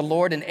walk with the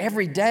Lord. And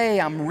every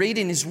day I'm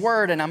reading His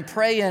Word and I'm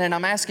praying and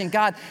I'm asking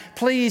God,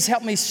 please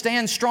help me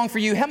stand strong for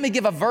you. Help me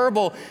give a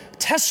verbal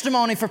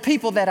testimony for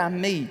people that I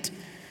meet.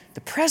 The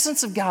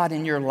presence of God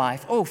in your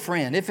life, oh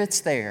friend, if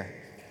it's there,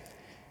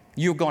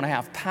 you're going to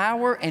have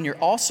power, and you're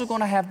also going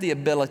to have the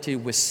ability to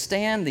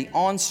withstand the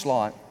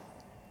onslaught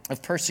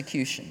of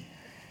persecution.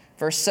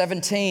 Verse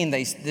 17,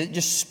 it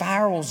just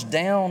spirals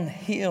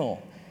downhill.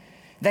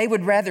 They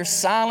would rather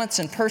silence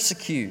and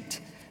persecute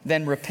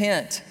than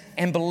repent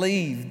and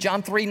believe.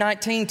 John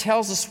 3:19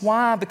 tells us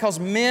why. Because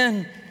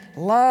men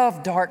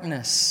love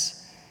darkness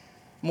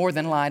more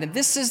than light. And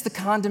this is the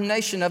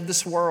condemnation of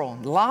this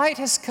world. Light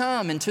has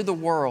come into the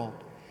world,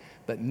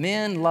 but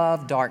men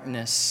love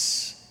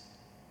darkness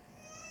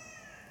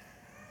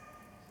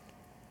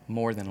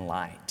more than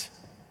light.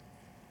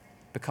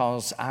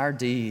 Because our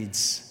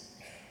deeds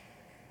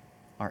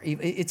are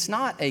evil. It's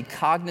not a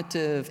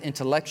cognitive,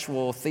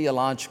 intellectual,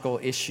 theological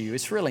issue.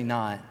 It's really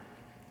not.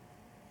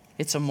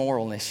 It's a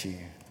moral issue.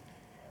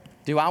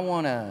 Do I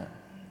want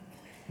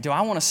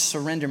to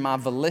surrender my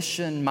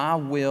volition, my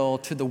will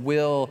to the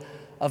will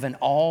of an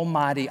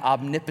almighty,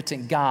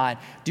 omnipotent God?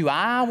 Do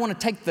I want to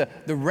take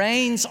the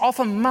reins off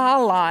of my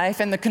life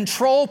and the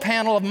control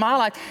panel of my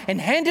life and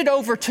hand it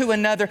over to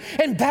another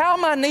and bow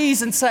my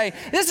knees and say,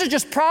 this is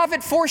just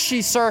Private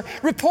Forshee, sir,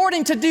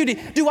 reporting to duty?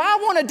 Do I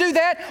want to do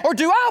that, or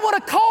do I want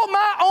to call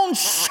my own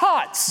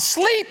shots?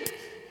 Sleep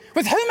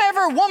with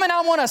whomever woman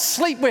I want to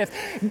sleep with.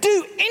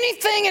 Do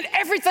anything and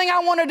everything I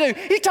want to do.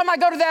 You talking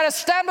about go to that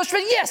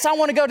establishment? Yes, I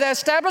want to go to that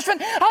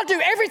establishment. I'll do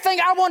everything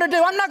I want to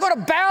do. I'm not going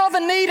to bow the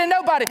knee to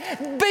nobody.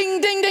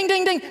 Bing, ding, ding,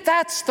 ding, ding.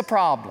 That's the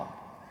problem.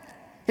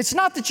 It's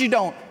not that you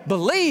don't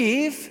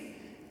believe.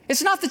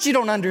 It's not that you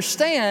don't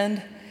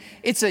understand.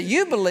 It's that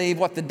you believe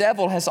what the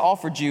devil has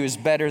offered you is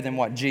better than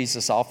what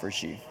Jesus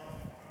offers you.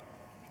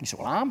 You say,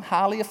 well, I'm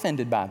highly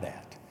offended by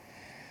that.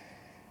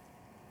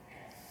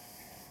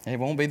 It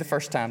won't be the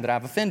first time that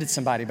I've offended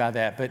somebody by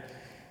that, but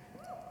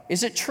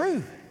is it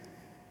true?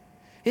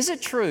 Is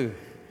it true?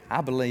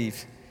 I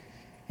believe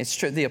it's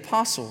true. The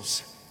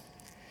apostles,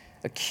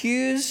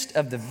 accused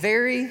of the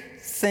very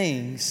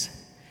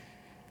things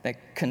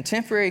that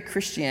contemporary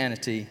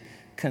Christianity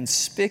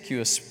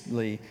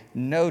conspicuously,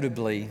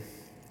 notably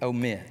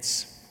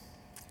omits.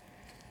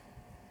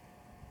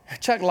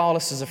 Chuck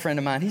Lawless is a friend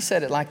of mine. He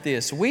said it like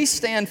this: we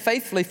stand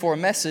faithfully for a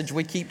message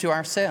we keep to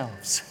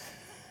ourselves.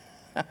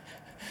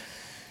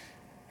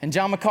 And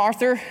John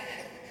MacArthur,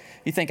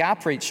 you think I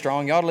preach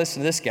strong, you ought to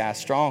listen to this guy,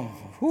 strong.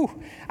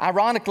 Whew.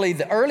 Ironically,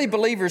 the early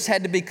believers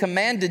had to be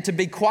commanded to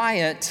be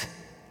quiet,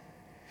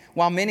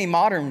 while many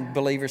modern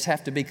believers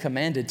have to be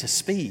commanded to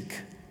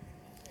speak.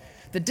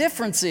 The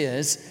difference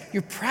is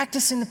you're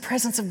practicing the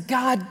presence of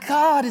God.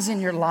 God is in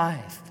your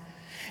life.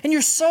 And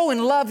you're so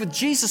in love with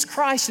Jesus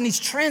Christ, and He's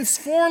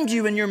transformed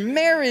you in your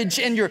marriage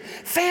and your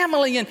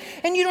family, and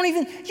you don't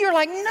even, you're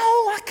like, no,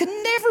 I could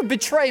never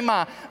betray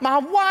my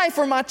wife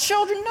or my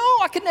children. No,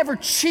 I could never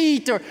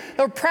cheat or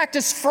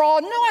practice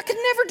fraud. No, I could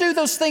never do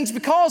those things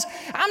because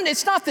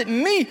it's not that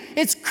me,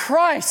 it's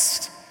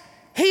Christ.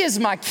 He is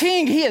my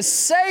King. He has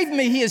saved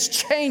me. He has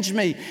changed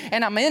me.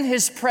 And I'm in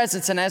His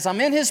presence, and as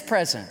I'm in His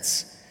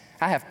presence,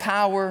 I have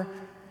power.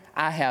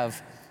 I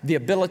have the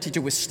ability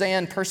to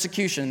withstand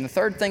persecution. And the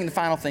third thing, the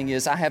final thing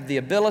is I have the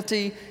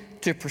ability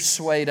to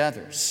persuade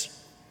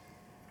others.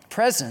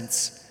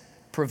 Presence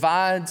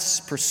provides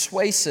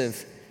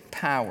persuasive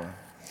power.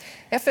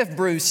 F.F.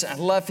 Bruce, I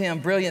love him,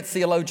 brilliant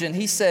theologian.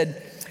 He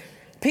said,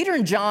 Peter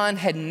and John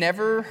had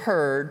never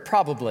heard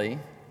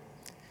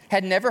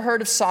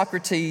of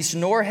Socrates,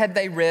 nor had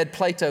they read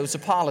Plato's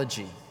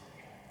Apology.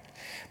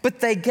 But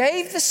they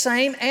gave the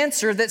same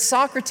answer that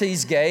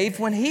Socrates gave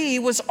when he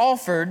was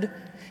offered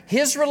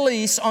his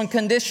release on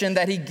condition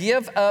that he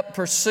give up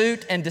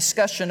pursuit and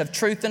discussion of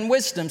truth and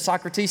wisdom.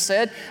 Socrates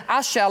said, I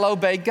shall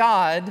obey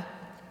God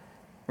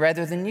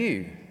rather than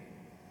you.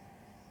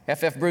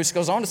 F.F. Bruce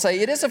goes on to say,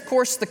 it is, of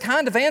course, the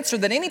kind of answer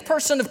that any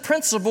person of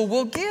principle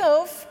will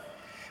give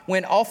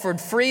when offered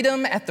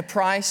freedom at the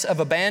price of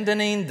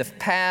abandoning the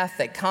path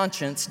that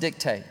conscience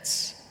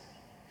dictates.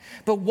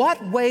 But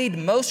what weighed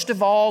most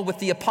of all with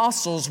the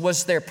apostles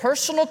was their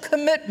personal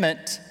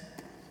commitment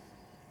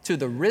to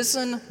the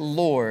risen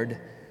Lord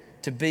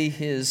to be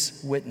His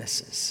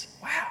witnesses.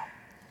 Wow.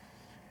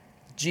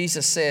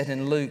 Jesus said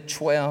in Luke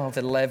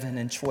 12:11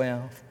 and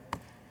 12,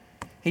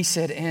 He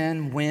said,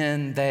 and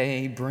when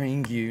they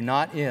bring you,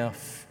 not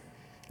if.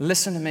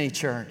 Listen to me,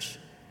 church.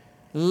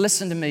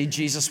 Listen to me,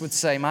 Jesus would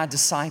say, my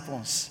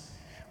disciples,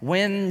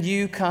 when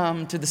you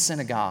come to the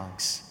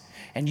synagogues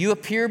and you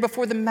appear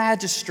before the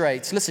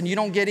magistrates, listen, you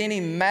don't get any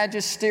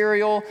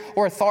magisterial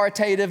or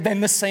authoritative than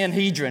the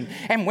Sanhedrin.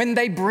 And when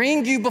they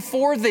bring you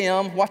before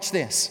them, watch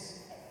this.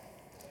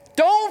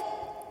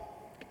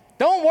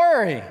 Don't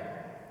worry.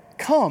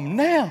 Come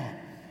now.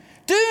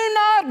 Do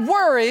not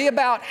worry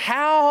about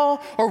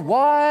how or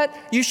what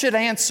you should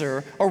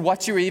answer or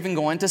what you're even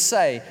going to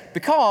say,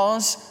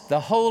 because the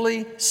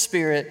Holy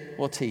Spirit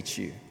will teach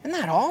you. Isn't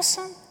that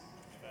awesome?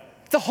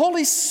 The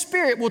Holy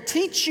Spirit will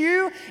teach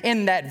you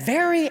in that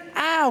very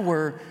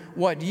hour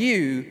what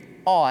you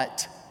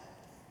ought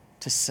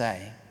to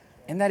say.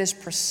 And that is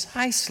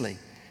precisely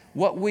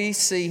what we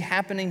see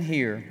happening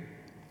here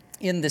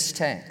in this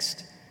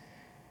text.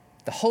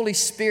 The Holy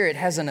Spirit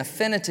has an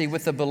affinity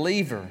with the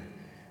believer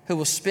who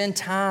will spend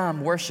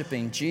time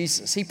worshiping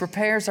Jesus. He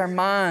prepares our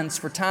minds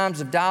for times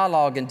of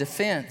dialogue and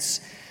defense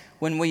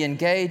when we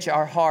engage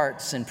our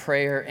hearts in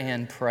prayer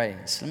and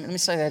praise. Let me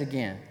say that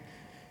again.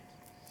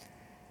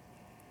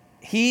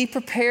 He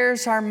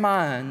prepares our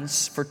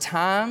minds for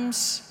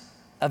times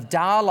of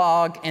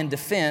dialogue and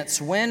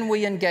defense when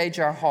we engage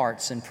our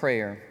hearts in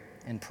prayer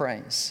and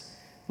praise.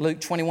 Luke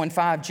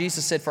 21:5,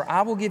 Jesus said, for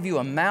I will give you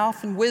a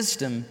mouth and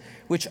wisdom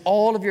which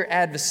all of your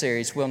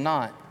adversaries will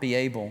not be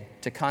able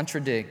to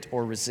contradict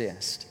or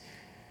resist.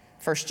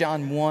 1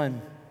 John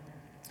 1,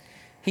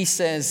 he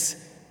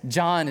says,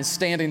 John is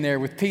standing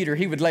there with Peter.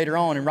 He would later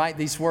on and write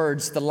these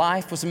words, the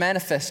life was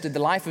manifested, the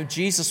life of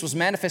Jesus was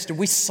manifested.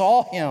 We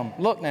saw Him.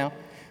 Look now,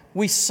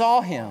 we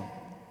saw Him,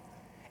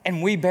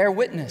 and we bear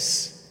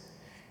witness.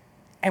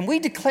 And we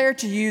declare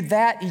to you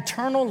that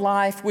eternal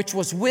life which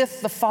was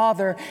with the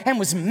Father and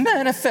was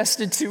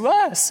manifested to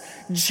us,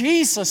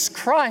 Jesus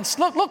Christ.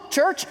 Look,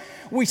 church,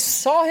 we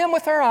saw Him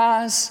with our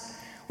eyes.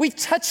 We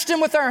touched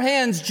Him with our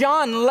hands.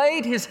 John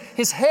laid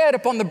his head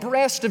upon the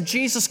breast of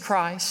Jesus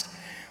Christ.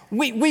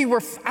 We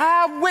were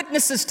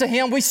eyewitnesses to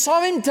Him. We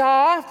saw Him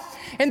die,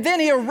 and then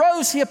He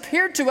arose. He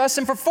appeared to us,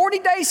 and for 40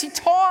 days He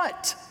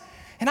taught.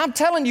 And I'm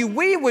telling you,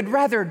 we would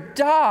rather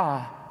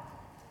die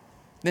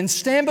than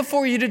stand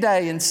before you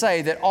today and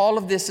say that all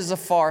of this is a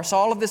farce,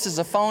 all of this is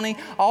a phony,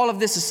 all of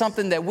this is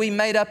something that we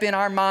made up in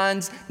our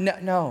minds.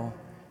 No,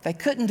 they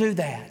couldn't do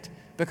that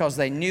because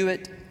they knew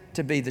it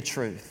to be the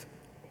truth.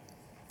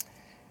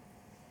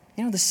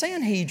 You know, the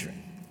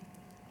Sanhedrin,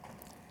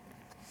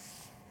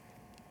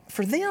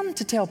 for them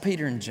to tell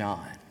Peter and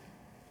John,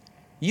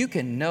 you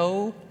can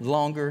no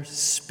longer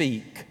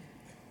speak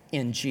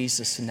in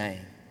Jesus'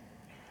 name.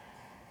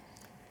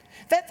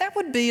 That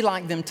would be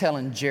like them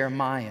telling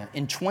Jeremiah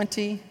in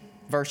 20,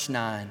 verse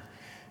 9,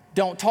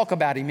 don't talk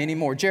about him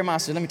anymore. Jeremiah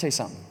said, let me tell you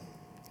something.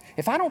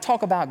 If I don't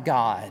talk about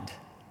God,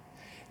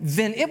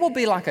 then it will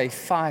be like a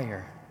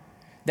fire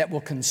that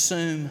will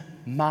consume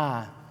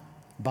my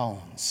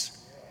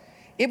bones.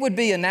 It would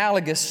be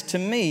analogous to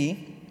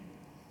me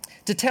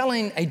to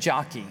telling a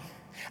jockey.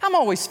 I'm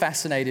always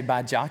fascinated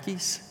by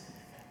jockeys.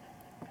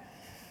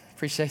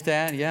 Appreciate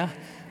that, yeah?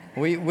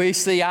 We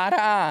see eye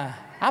to eye.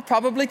 I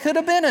probably could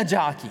have been a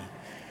jockey.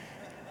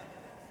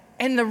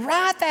 And to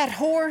ride that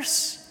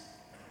horse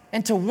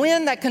and to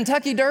win that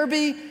Kentucky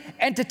Derby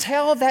and to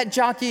tell that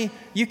jockey,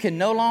 you can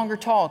no longer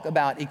talk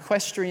about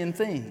equestrian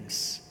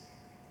things.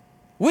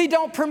 We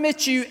don't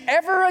permit you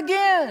ever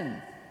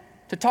again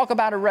to talk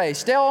about a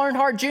race. Dale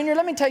Earnhardt Jr.,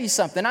 let me tell you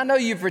something. I know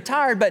you've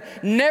retired, but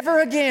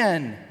never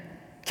again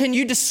can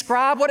you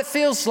describe what it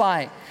feels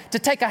like to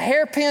take a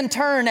hairpin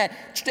turn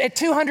at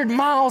 200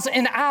 miles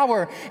an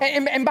hour.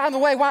 And by the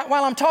way,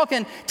 while I'm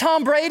talking,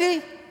 Tom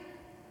Brady,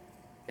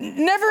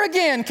 never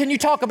again can you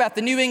talk about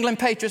the New England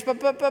Patriots.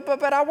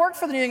 But I work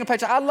for the New England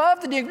Patriots. I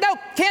love the New England.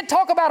 No, can't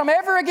talk about them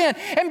ever again.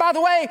 And by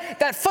the way,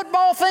 that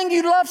football thing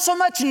you love so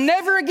much,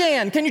 never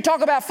again can you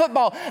talk about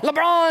football.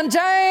 LeBron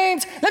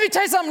James, let me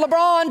tell you something,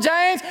 LeBron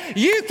James,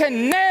 you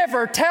can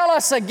never tell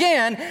us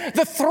again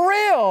the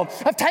thrill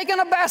of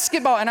taking a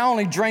basketball, and I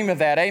only dream of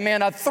that,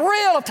 amen, a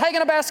thrill of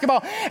taking a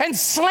basketball and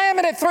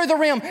slamming it through the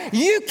rim.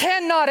 You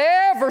cannot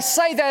ever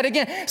say that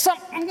again.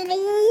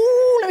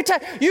 Let me tell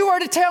you, you were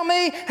to tell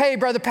me, hey,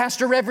 brother,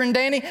 Pastor Reverend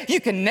Danny, you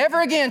can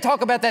never again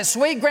talk about that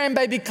sweet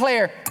grandbaby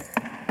Claire.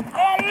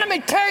 Oh, let me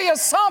tell you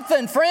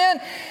something,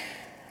 friend.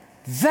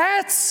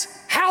 That's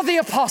how the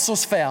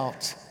apostles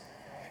felt.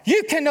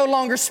 You can no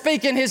longer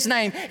speak in his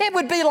name. It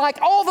would be like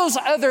all those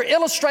other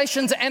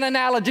illustrations and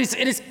analogies.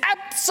 It is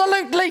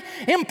absolutely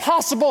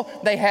impossible.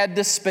 They had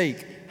to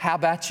speak. How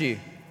about you?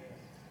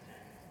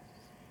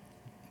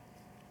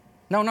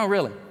 No,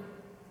 really.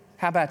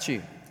 How about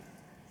you?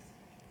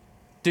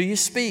 Do you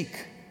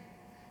speak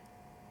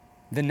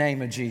the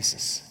name of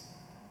Jesus?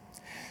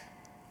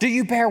 Do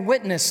you bear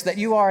witness that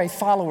you are a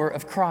follower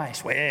of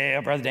Christ?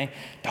 Well, Brother Dan,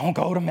 don't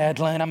go to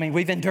Medlin. I mean,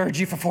 we've endured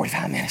you for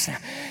 45 minutes now.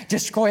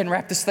 Just go ahead and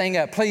wrap this thing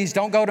up. Please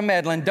don't go to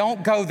Medlin.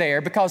 Don't go there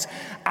because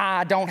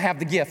I don't have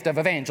the gift of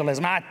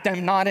evangelism. I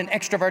am not an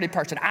extroverted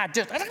person.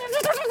 Forget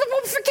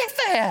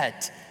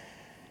that.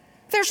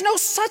 There's no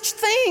such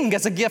thing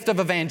as a gift of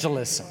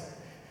evangelism.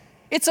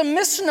 It's a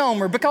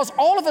misnomer because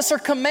all of us are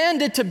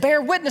commanded to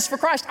bear witness for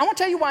Christ. I want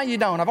to tell you why you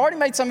don't. I've already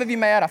made some of you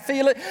mad. I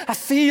feel it. I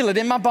feel it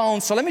in my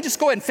bones. So let me just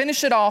go ahead and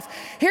finish it off.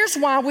 Here's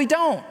why we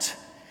don't.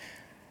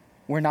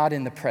 We're not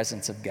in the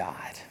presence of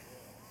God.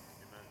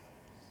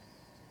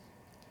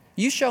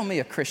 You show me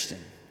a Christian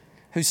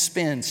who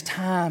spends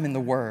time in the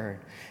Word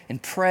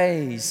and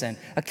prays and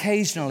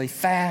occasionally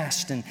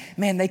fast, and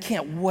man, they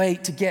can't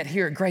wait to get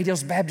here at Great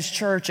Hills Baptist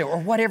Church or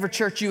whatever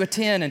church you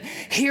attend and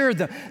hear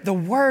the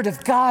Word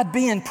of God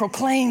being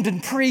proclaimed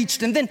and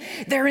preached, and then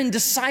they're in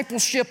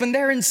discipleship and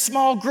they're in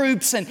small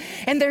groups and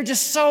they're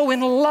just so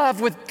in love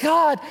with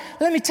God.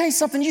 Let me tell you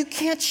something, you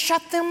can't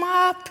shut them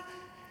up.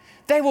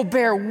 They will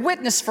bear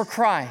witness for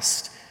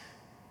Christ.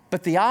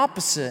 But the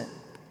opposite,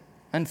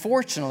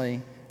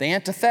 unfortunately, the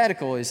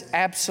antithetical is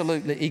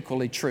absolutely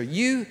equally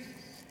true.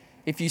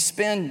 If you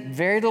spend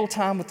very little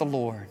time with the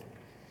Lord,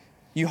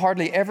 you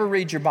hardly ever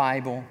read your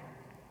Bible,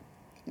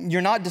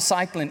 you're not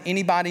discipling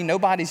anybody,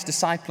 nobody's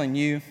discipling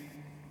you,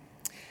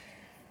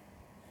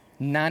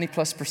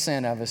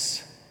 90+% of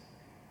us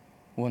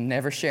will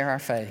never share our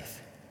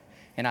faith.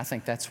 And I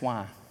think that's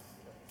why.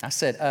 I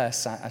said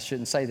us, I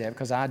shouldn't say that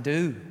because I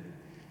do.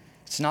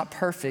 It's not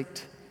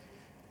perfect,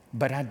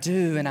 but I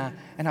do, and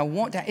I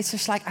want that. It's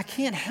just like I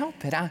can't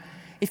help it.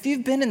 If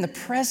you've been in the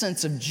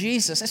presence of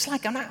Jesus, it's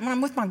like when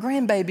I'm with my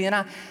grandbaby and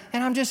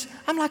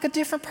I'm like a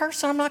different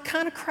person. I'm not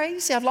kind of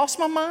crazy. I've lost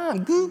my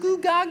mind. Goo, goo,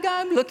 gaga.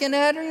 I'm looking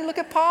at her. You look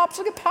at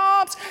Pops,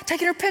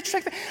 taking her picture.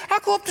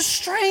 I'll go up to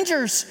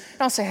strangers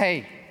and I'll say,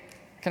 hey,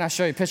 can I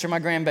show you a picture of my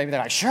grandbaby?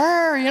 They're like,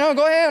 sure,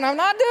 go ahead. I'm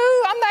that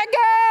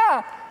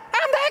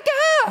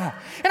guy.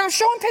 And I'm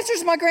showing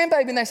pictures of my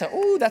grandbaby and they say,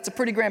 ooh, that's a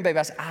pretty grandbaby.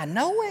 I say, I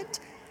know it.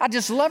 I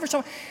just love her so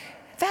much.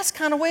 That's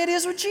kind of the way it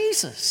is with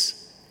Jesus.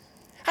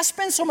 I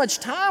spend so much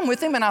time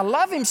with him and I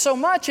love him so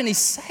much and he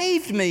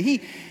saved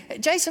me.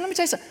 Jason, let me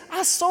tell you something. I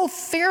was so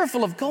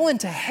fearful of going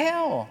to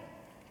hell.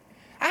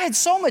 I had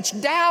so much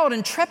doubt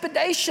and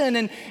trepidation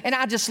and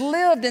I just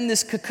lived in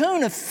this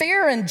cocoon of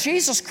fear, and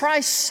Jesus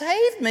Christ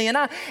saved me. And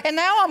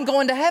now I'm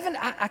going to heaven.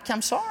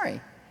 I'm sorry.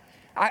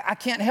 I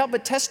can't help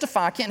but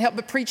testify. I can't help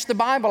but preach the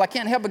Bible. I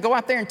can't help but go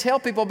out there and tell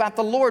people about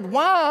the Lord.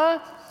 Why?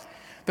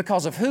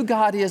 Because of who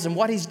God is and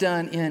what he's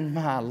done in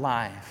my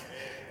life.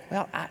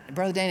 Well,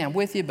 Brother Danny, I'm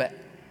with you, but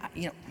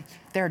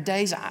there are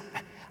days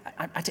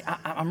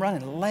I'm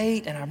running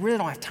late and I really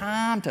don't have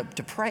time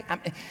to pray.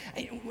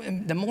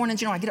 In the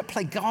mornings, I get up,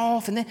 play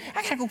golf, and then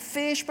I got to go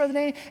fish, Brother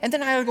Danny, and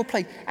then I got to go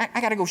play, I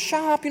got to go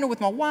shop,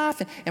 with my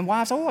wife, and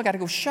wives, I got to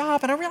go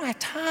shop, and I really don't have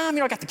time.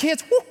 I got the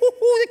kids,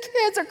 the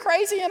kids are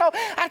crazy,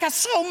 I got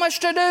so much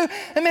to do.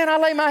 And man, I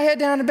lay my head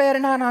down in bed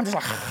at night, and I'm just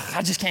like,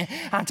 I just can't,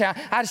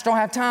 I just don't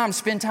have time to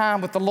spend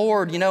time with the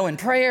Lord, in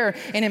prayer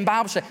and in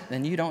Bible study.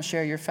 Then you don't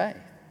share your faith.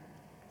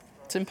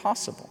 It's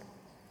impossible.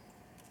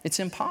 It's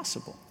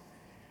impossible.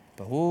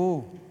 But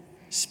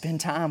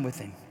spend time with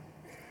Him.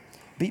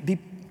 Be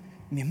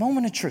a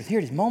moment of truth. Here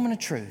it is, moment of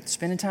truth.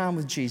 Spending time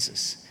with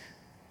Jesus.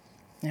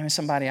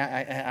 Somebody,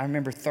 I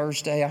remember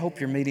Thursday, I hope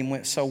your meeting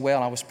went so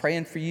well. I was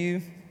praying for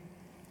you.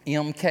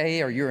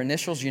 MK or your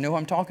initials, you know who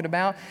I'm talking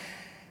about.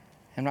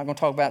 I'm not going to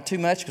talk about it too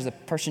much because the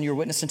person you're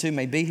witnessing to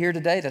may be here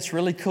today. That's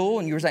really cool.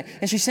 And you were saying,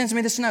 and she sends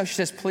me this note. She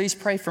says, please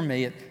pray for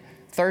me. At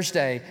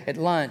Thursday at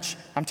lunch,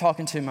 I'm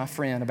talking to my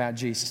friend about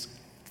Jesus.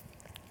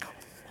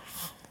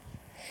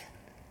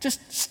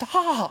 Just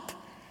stop.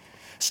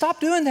 Stop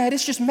doing that.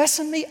 It's just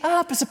messing me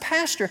up as a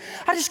pastor.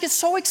 I just get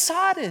so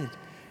excited.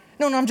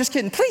 No, I'm just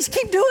kidding. Please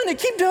keep doing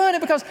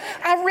it because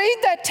I read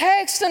that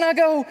text and I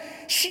go,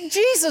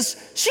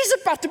 Jesus, she's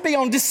about to be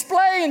on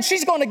display and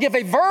she's going to give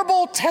a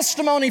verbal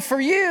testimony for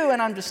you.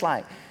 And I'm just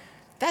like,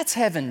 that's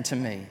heaven to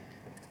me.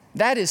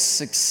 That is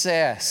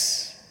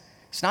success.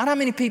 It's not how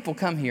many people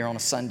come here on a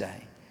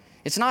Sunday.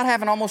 It's not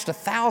having almost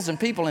 1,000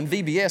 people in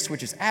VBS,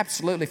 which is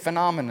absolutely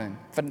phenomenal.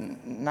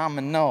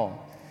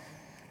 Phenomenal.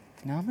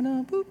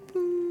 Boop,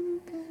 boop,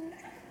 boop.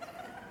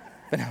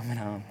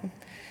 Phenomenal.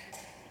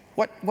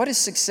 What is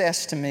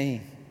success to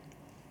me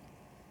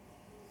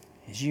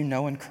is you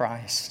knowing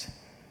Christ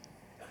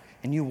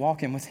and you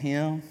walking with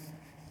Him.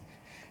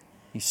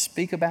 You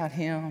speak about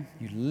Him.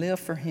 You live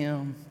for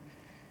Him.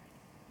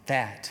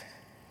 That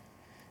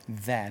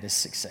is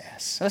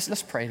success.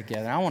 Let's pray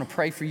together. I want to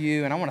pray for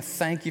you, and I want to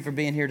thank you for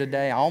being here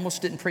today. I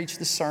almost didn't preach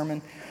this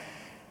sermon.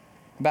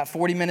 About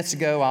 40 minutes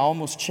ago, I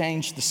almost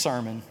changed the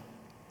sermon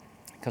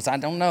because I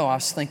don't know. I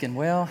was thinking,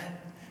 well,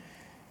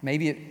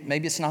 maybe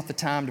it's not the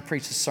time to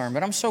preach the sermon,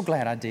 but I'm so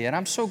glad I did.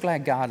 I'm so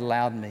glad God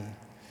allowed me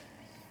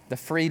the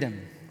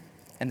freedom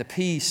and the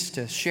peace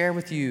to share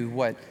with you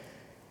what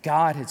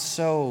God had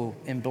so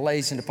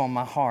emblazoned upon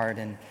my heart.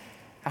 And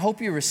I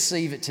hope you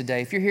receive it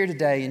today. If you're here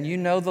today and you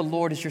know the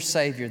Lord is your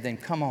Savior, then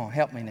come on,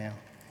 help me now.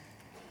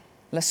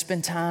 Let's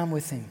spend time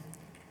with Him.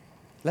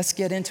 Let's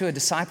get into a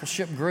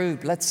discipleship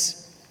group.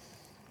 Let's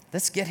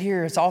get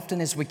here as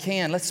often as we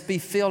can. Let's be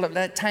filled up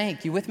that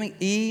tank. You with me?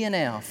 E and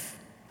F.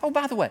 Oh,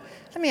 by the way,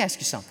 let me ask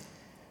you something.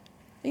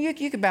 You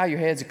can bow your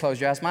heads and close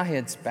your eyes. My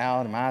head's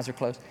bowed and my eyes are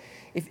closed.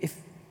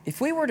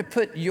 If we were to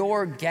put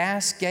your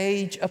gas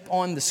gauge up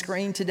on the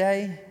screen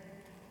today,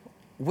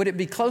 would it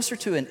be closer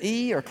to an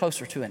E or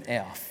closer to an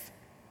F?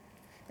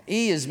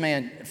 E is,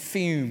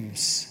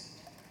 fumes.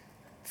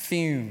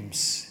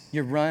 Fumes.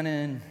 You're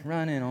running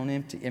on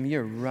empty.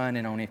 You're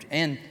running on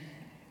empty.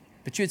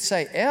 But you'd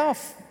say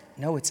F,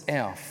 no, it's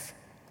F.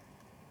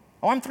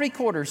 Oh, I'm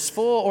 3/4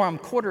 full or I'm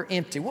quarter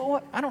empty.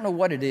 Well, I don't know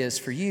what it is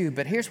for you,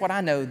 but here's what I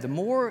know. The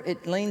more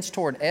it leans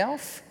toward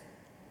F,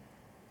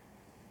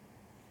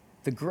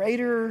 the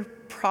greater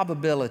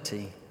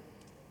probability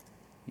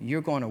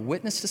you're going to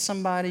witness to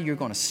somebody, you're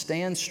going to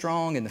stand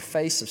strong in the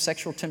face of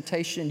sexual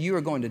temptation, you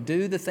are going to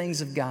do the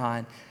things of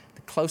God,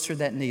 the closer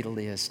that needle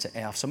is to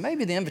F. So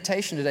maybe the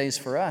invitation today is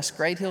for us,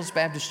 Great Hills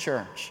Baptist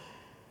Church,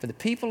 for the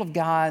people of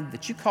God,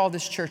 that you call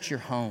this church your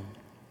home.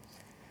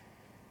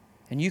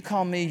 And you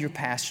call me your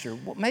pastor.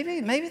 Well,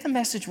 maybe the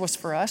message was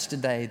for us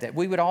today that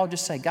we would all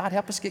just say, God,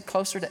 help us get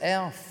closer to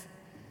F.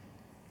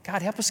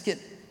 God, help us get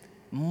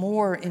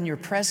more in your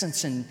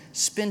presence and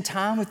spend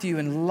time with you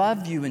and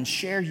love you and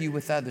share you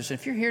with others. And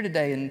if you're here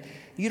today and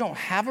you don't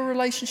have a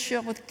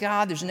relationship with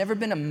God, there's never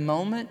been a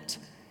moment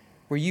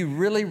where you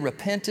really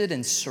repented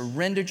and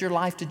surrendered your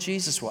life to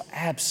Jesus, well,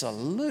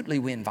 absolutely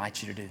we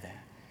invite you to do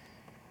that.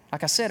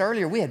 Like I said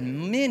earlier, we had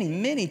many,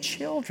 many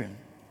children.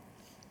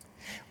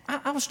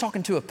 I was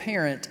talking to a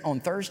parent on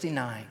Thursday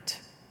night,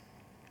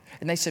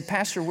 and they said,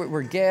 Pastor,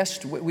 we're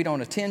guests. We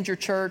don't attend your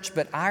church,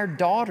 but our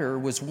daughter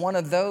was one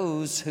of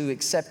those who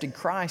accepted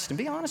Christ. And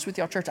be honest with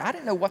y'all, church, I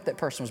didn't know what that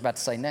person was about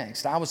to say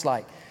next. I was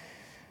like,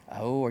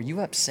 oh, are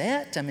you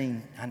upset?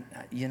 And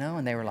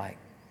they were like,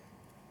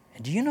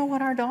 do you know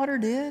what our daughter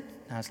did?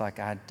 And I was like,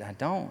 I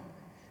don't.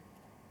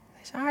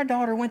 They said, our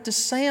daughter went to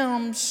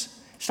Sam's,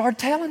 started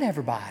telling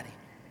everybody.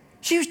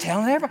 She was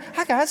telling everybody,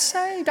 I got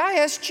saved. I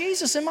asked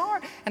Jesus in my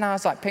heart. And I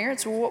was like,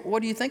 parents,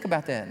 what do you think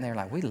about that? And they were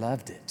like, we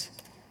loved it.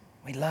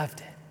 We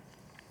loved it.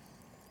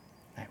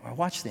 Right, well,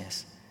 watch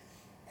this.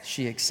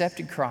 She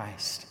accepted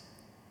Christ,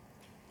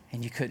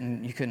 and you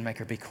couldn't make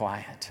her be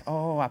quiet.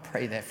 Oh, I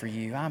pray that for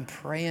you. I'm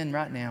praying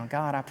right now.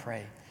 God, I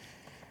pray.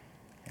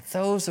 If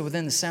those that are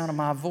within the sound of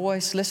my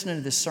voice listening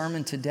to this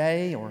sermon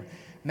today, or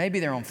maybe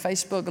they're on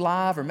Facebook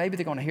Live, or maybe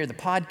they're going to hear the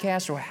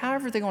podcast, or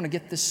however they're going to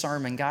get this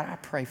sermon, God, I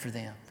pray for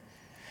them.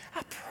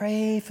 I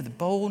pray for the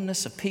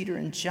boldness of Peter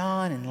and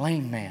John and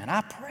lame man.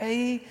 I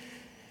pray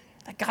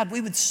That God, we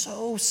would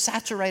so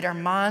saturate our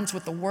minds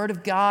with the Word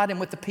of God and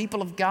with the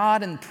people of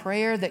God and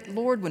prayer that,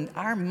 Lord, when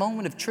our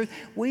moment of truth,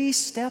 we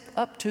step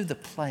up to the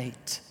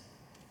plate.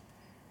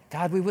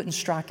 God, we wouldn't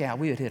strike out,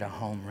 we would hit a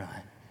home run.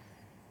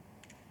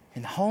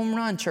 And the home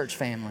run, church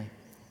family,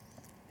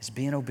 is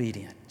being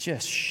obedient.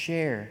 Just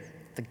share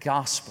the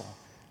gospel.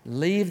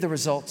 Leave the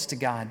results to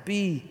God.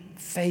 Be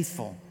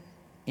faithful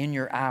in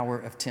your hour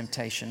of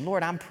temptation.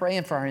 Lord, I'm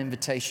praying for our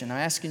invitation. I'm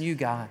asking you,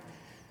 God,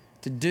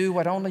 to do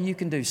what only you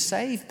can do.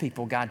 Save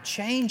people, God.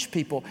 Change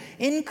people.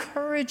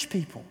 Encourage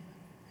people.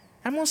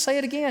 I'm going to say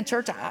it again,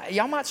 church.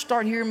 Y'all might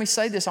start hearing me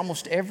say this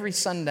almost every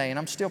Sunday, and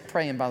I'm still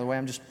praying, by the way.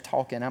 I'm just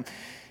talking.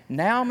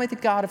 Now may the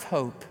God of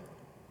hope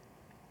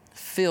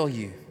fill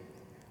you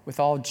with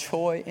all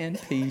joy and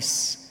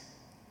peace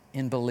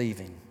in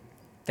believing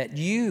that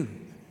you,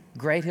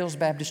 Great Hills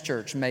Baptist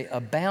Church, may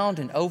abound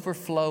and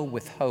overflow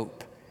with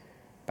hope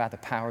by the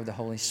power of the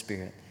Holy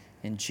Spirit.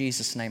 In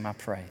Jesus' name I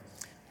pray.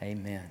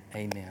 Amen.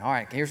 Amen. All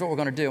right, here's what we're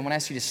going to do. I'm going to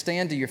ask you to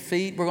stand to your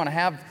feet. We're going to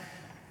have,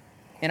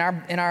 in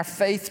our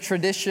faith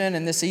tradition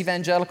and this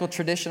evangelical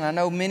tradition, I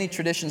know many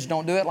traditions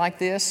don't do it like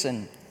this,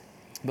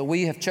 but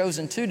we have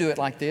chosen to do it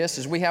like this,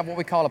 is we have what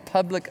we call a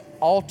public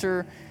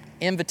altar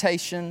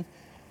invitation.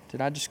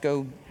 Did I just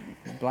go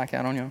black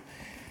out on you?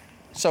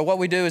 So what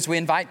we do is we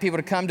invite people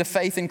to come to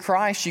faith in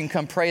Christ. You can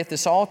come pray at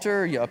this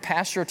altar. A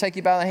pastor will take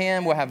you by the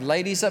hand. We'll have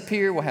ladies up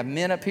here. We'll have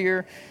men up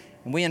here.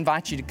 And we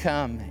invite you to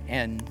come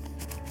and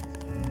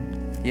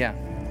yeah.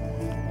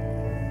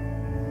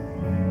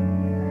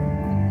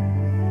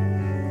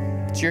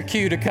 It's your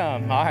cue to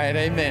come. All right,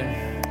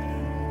 amen.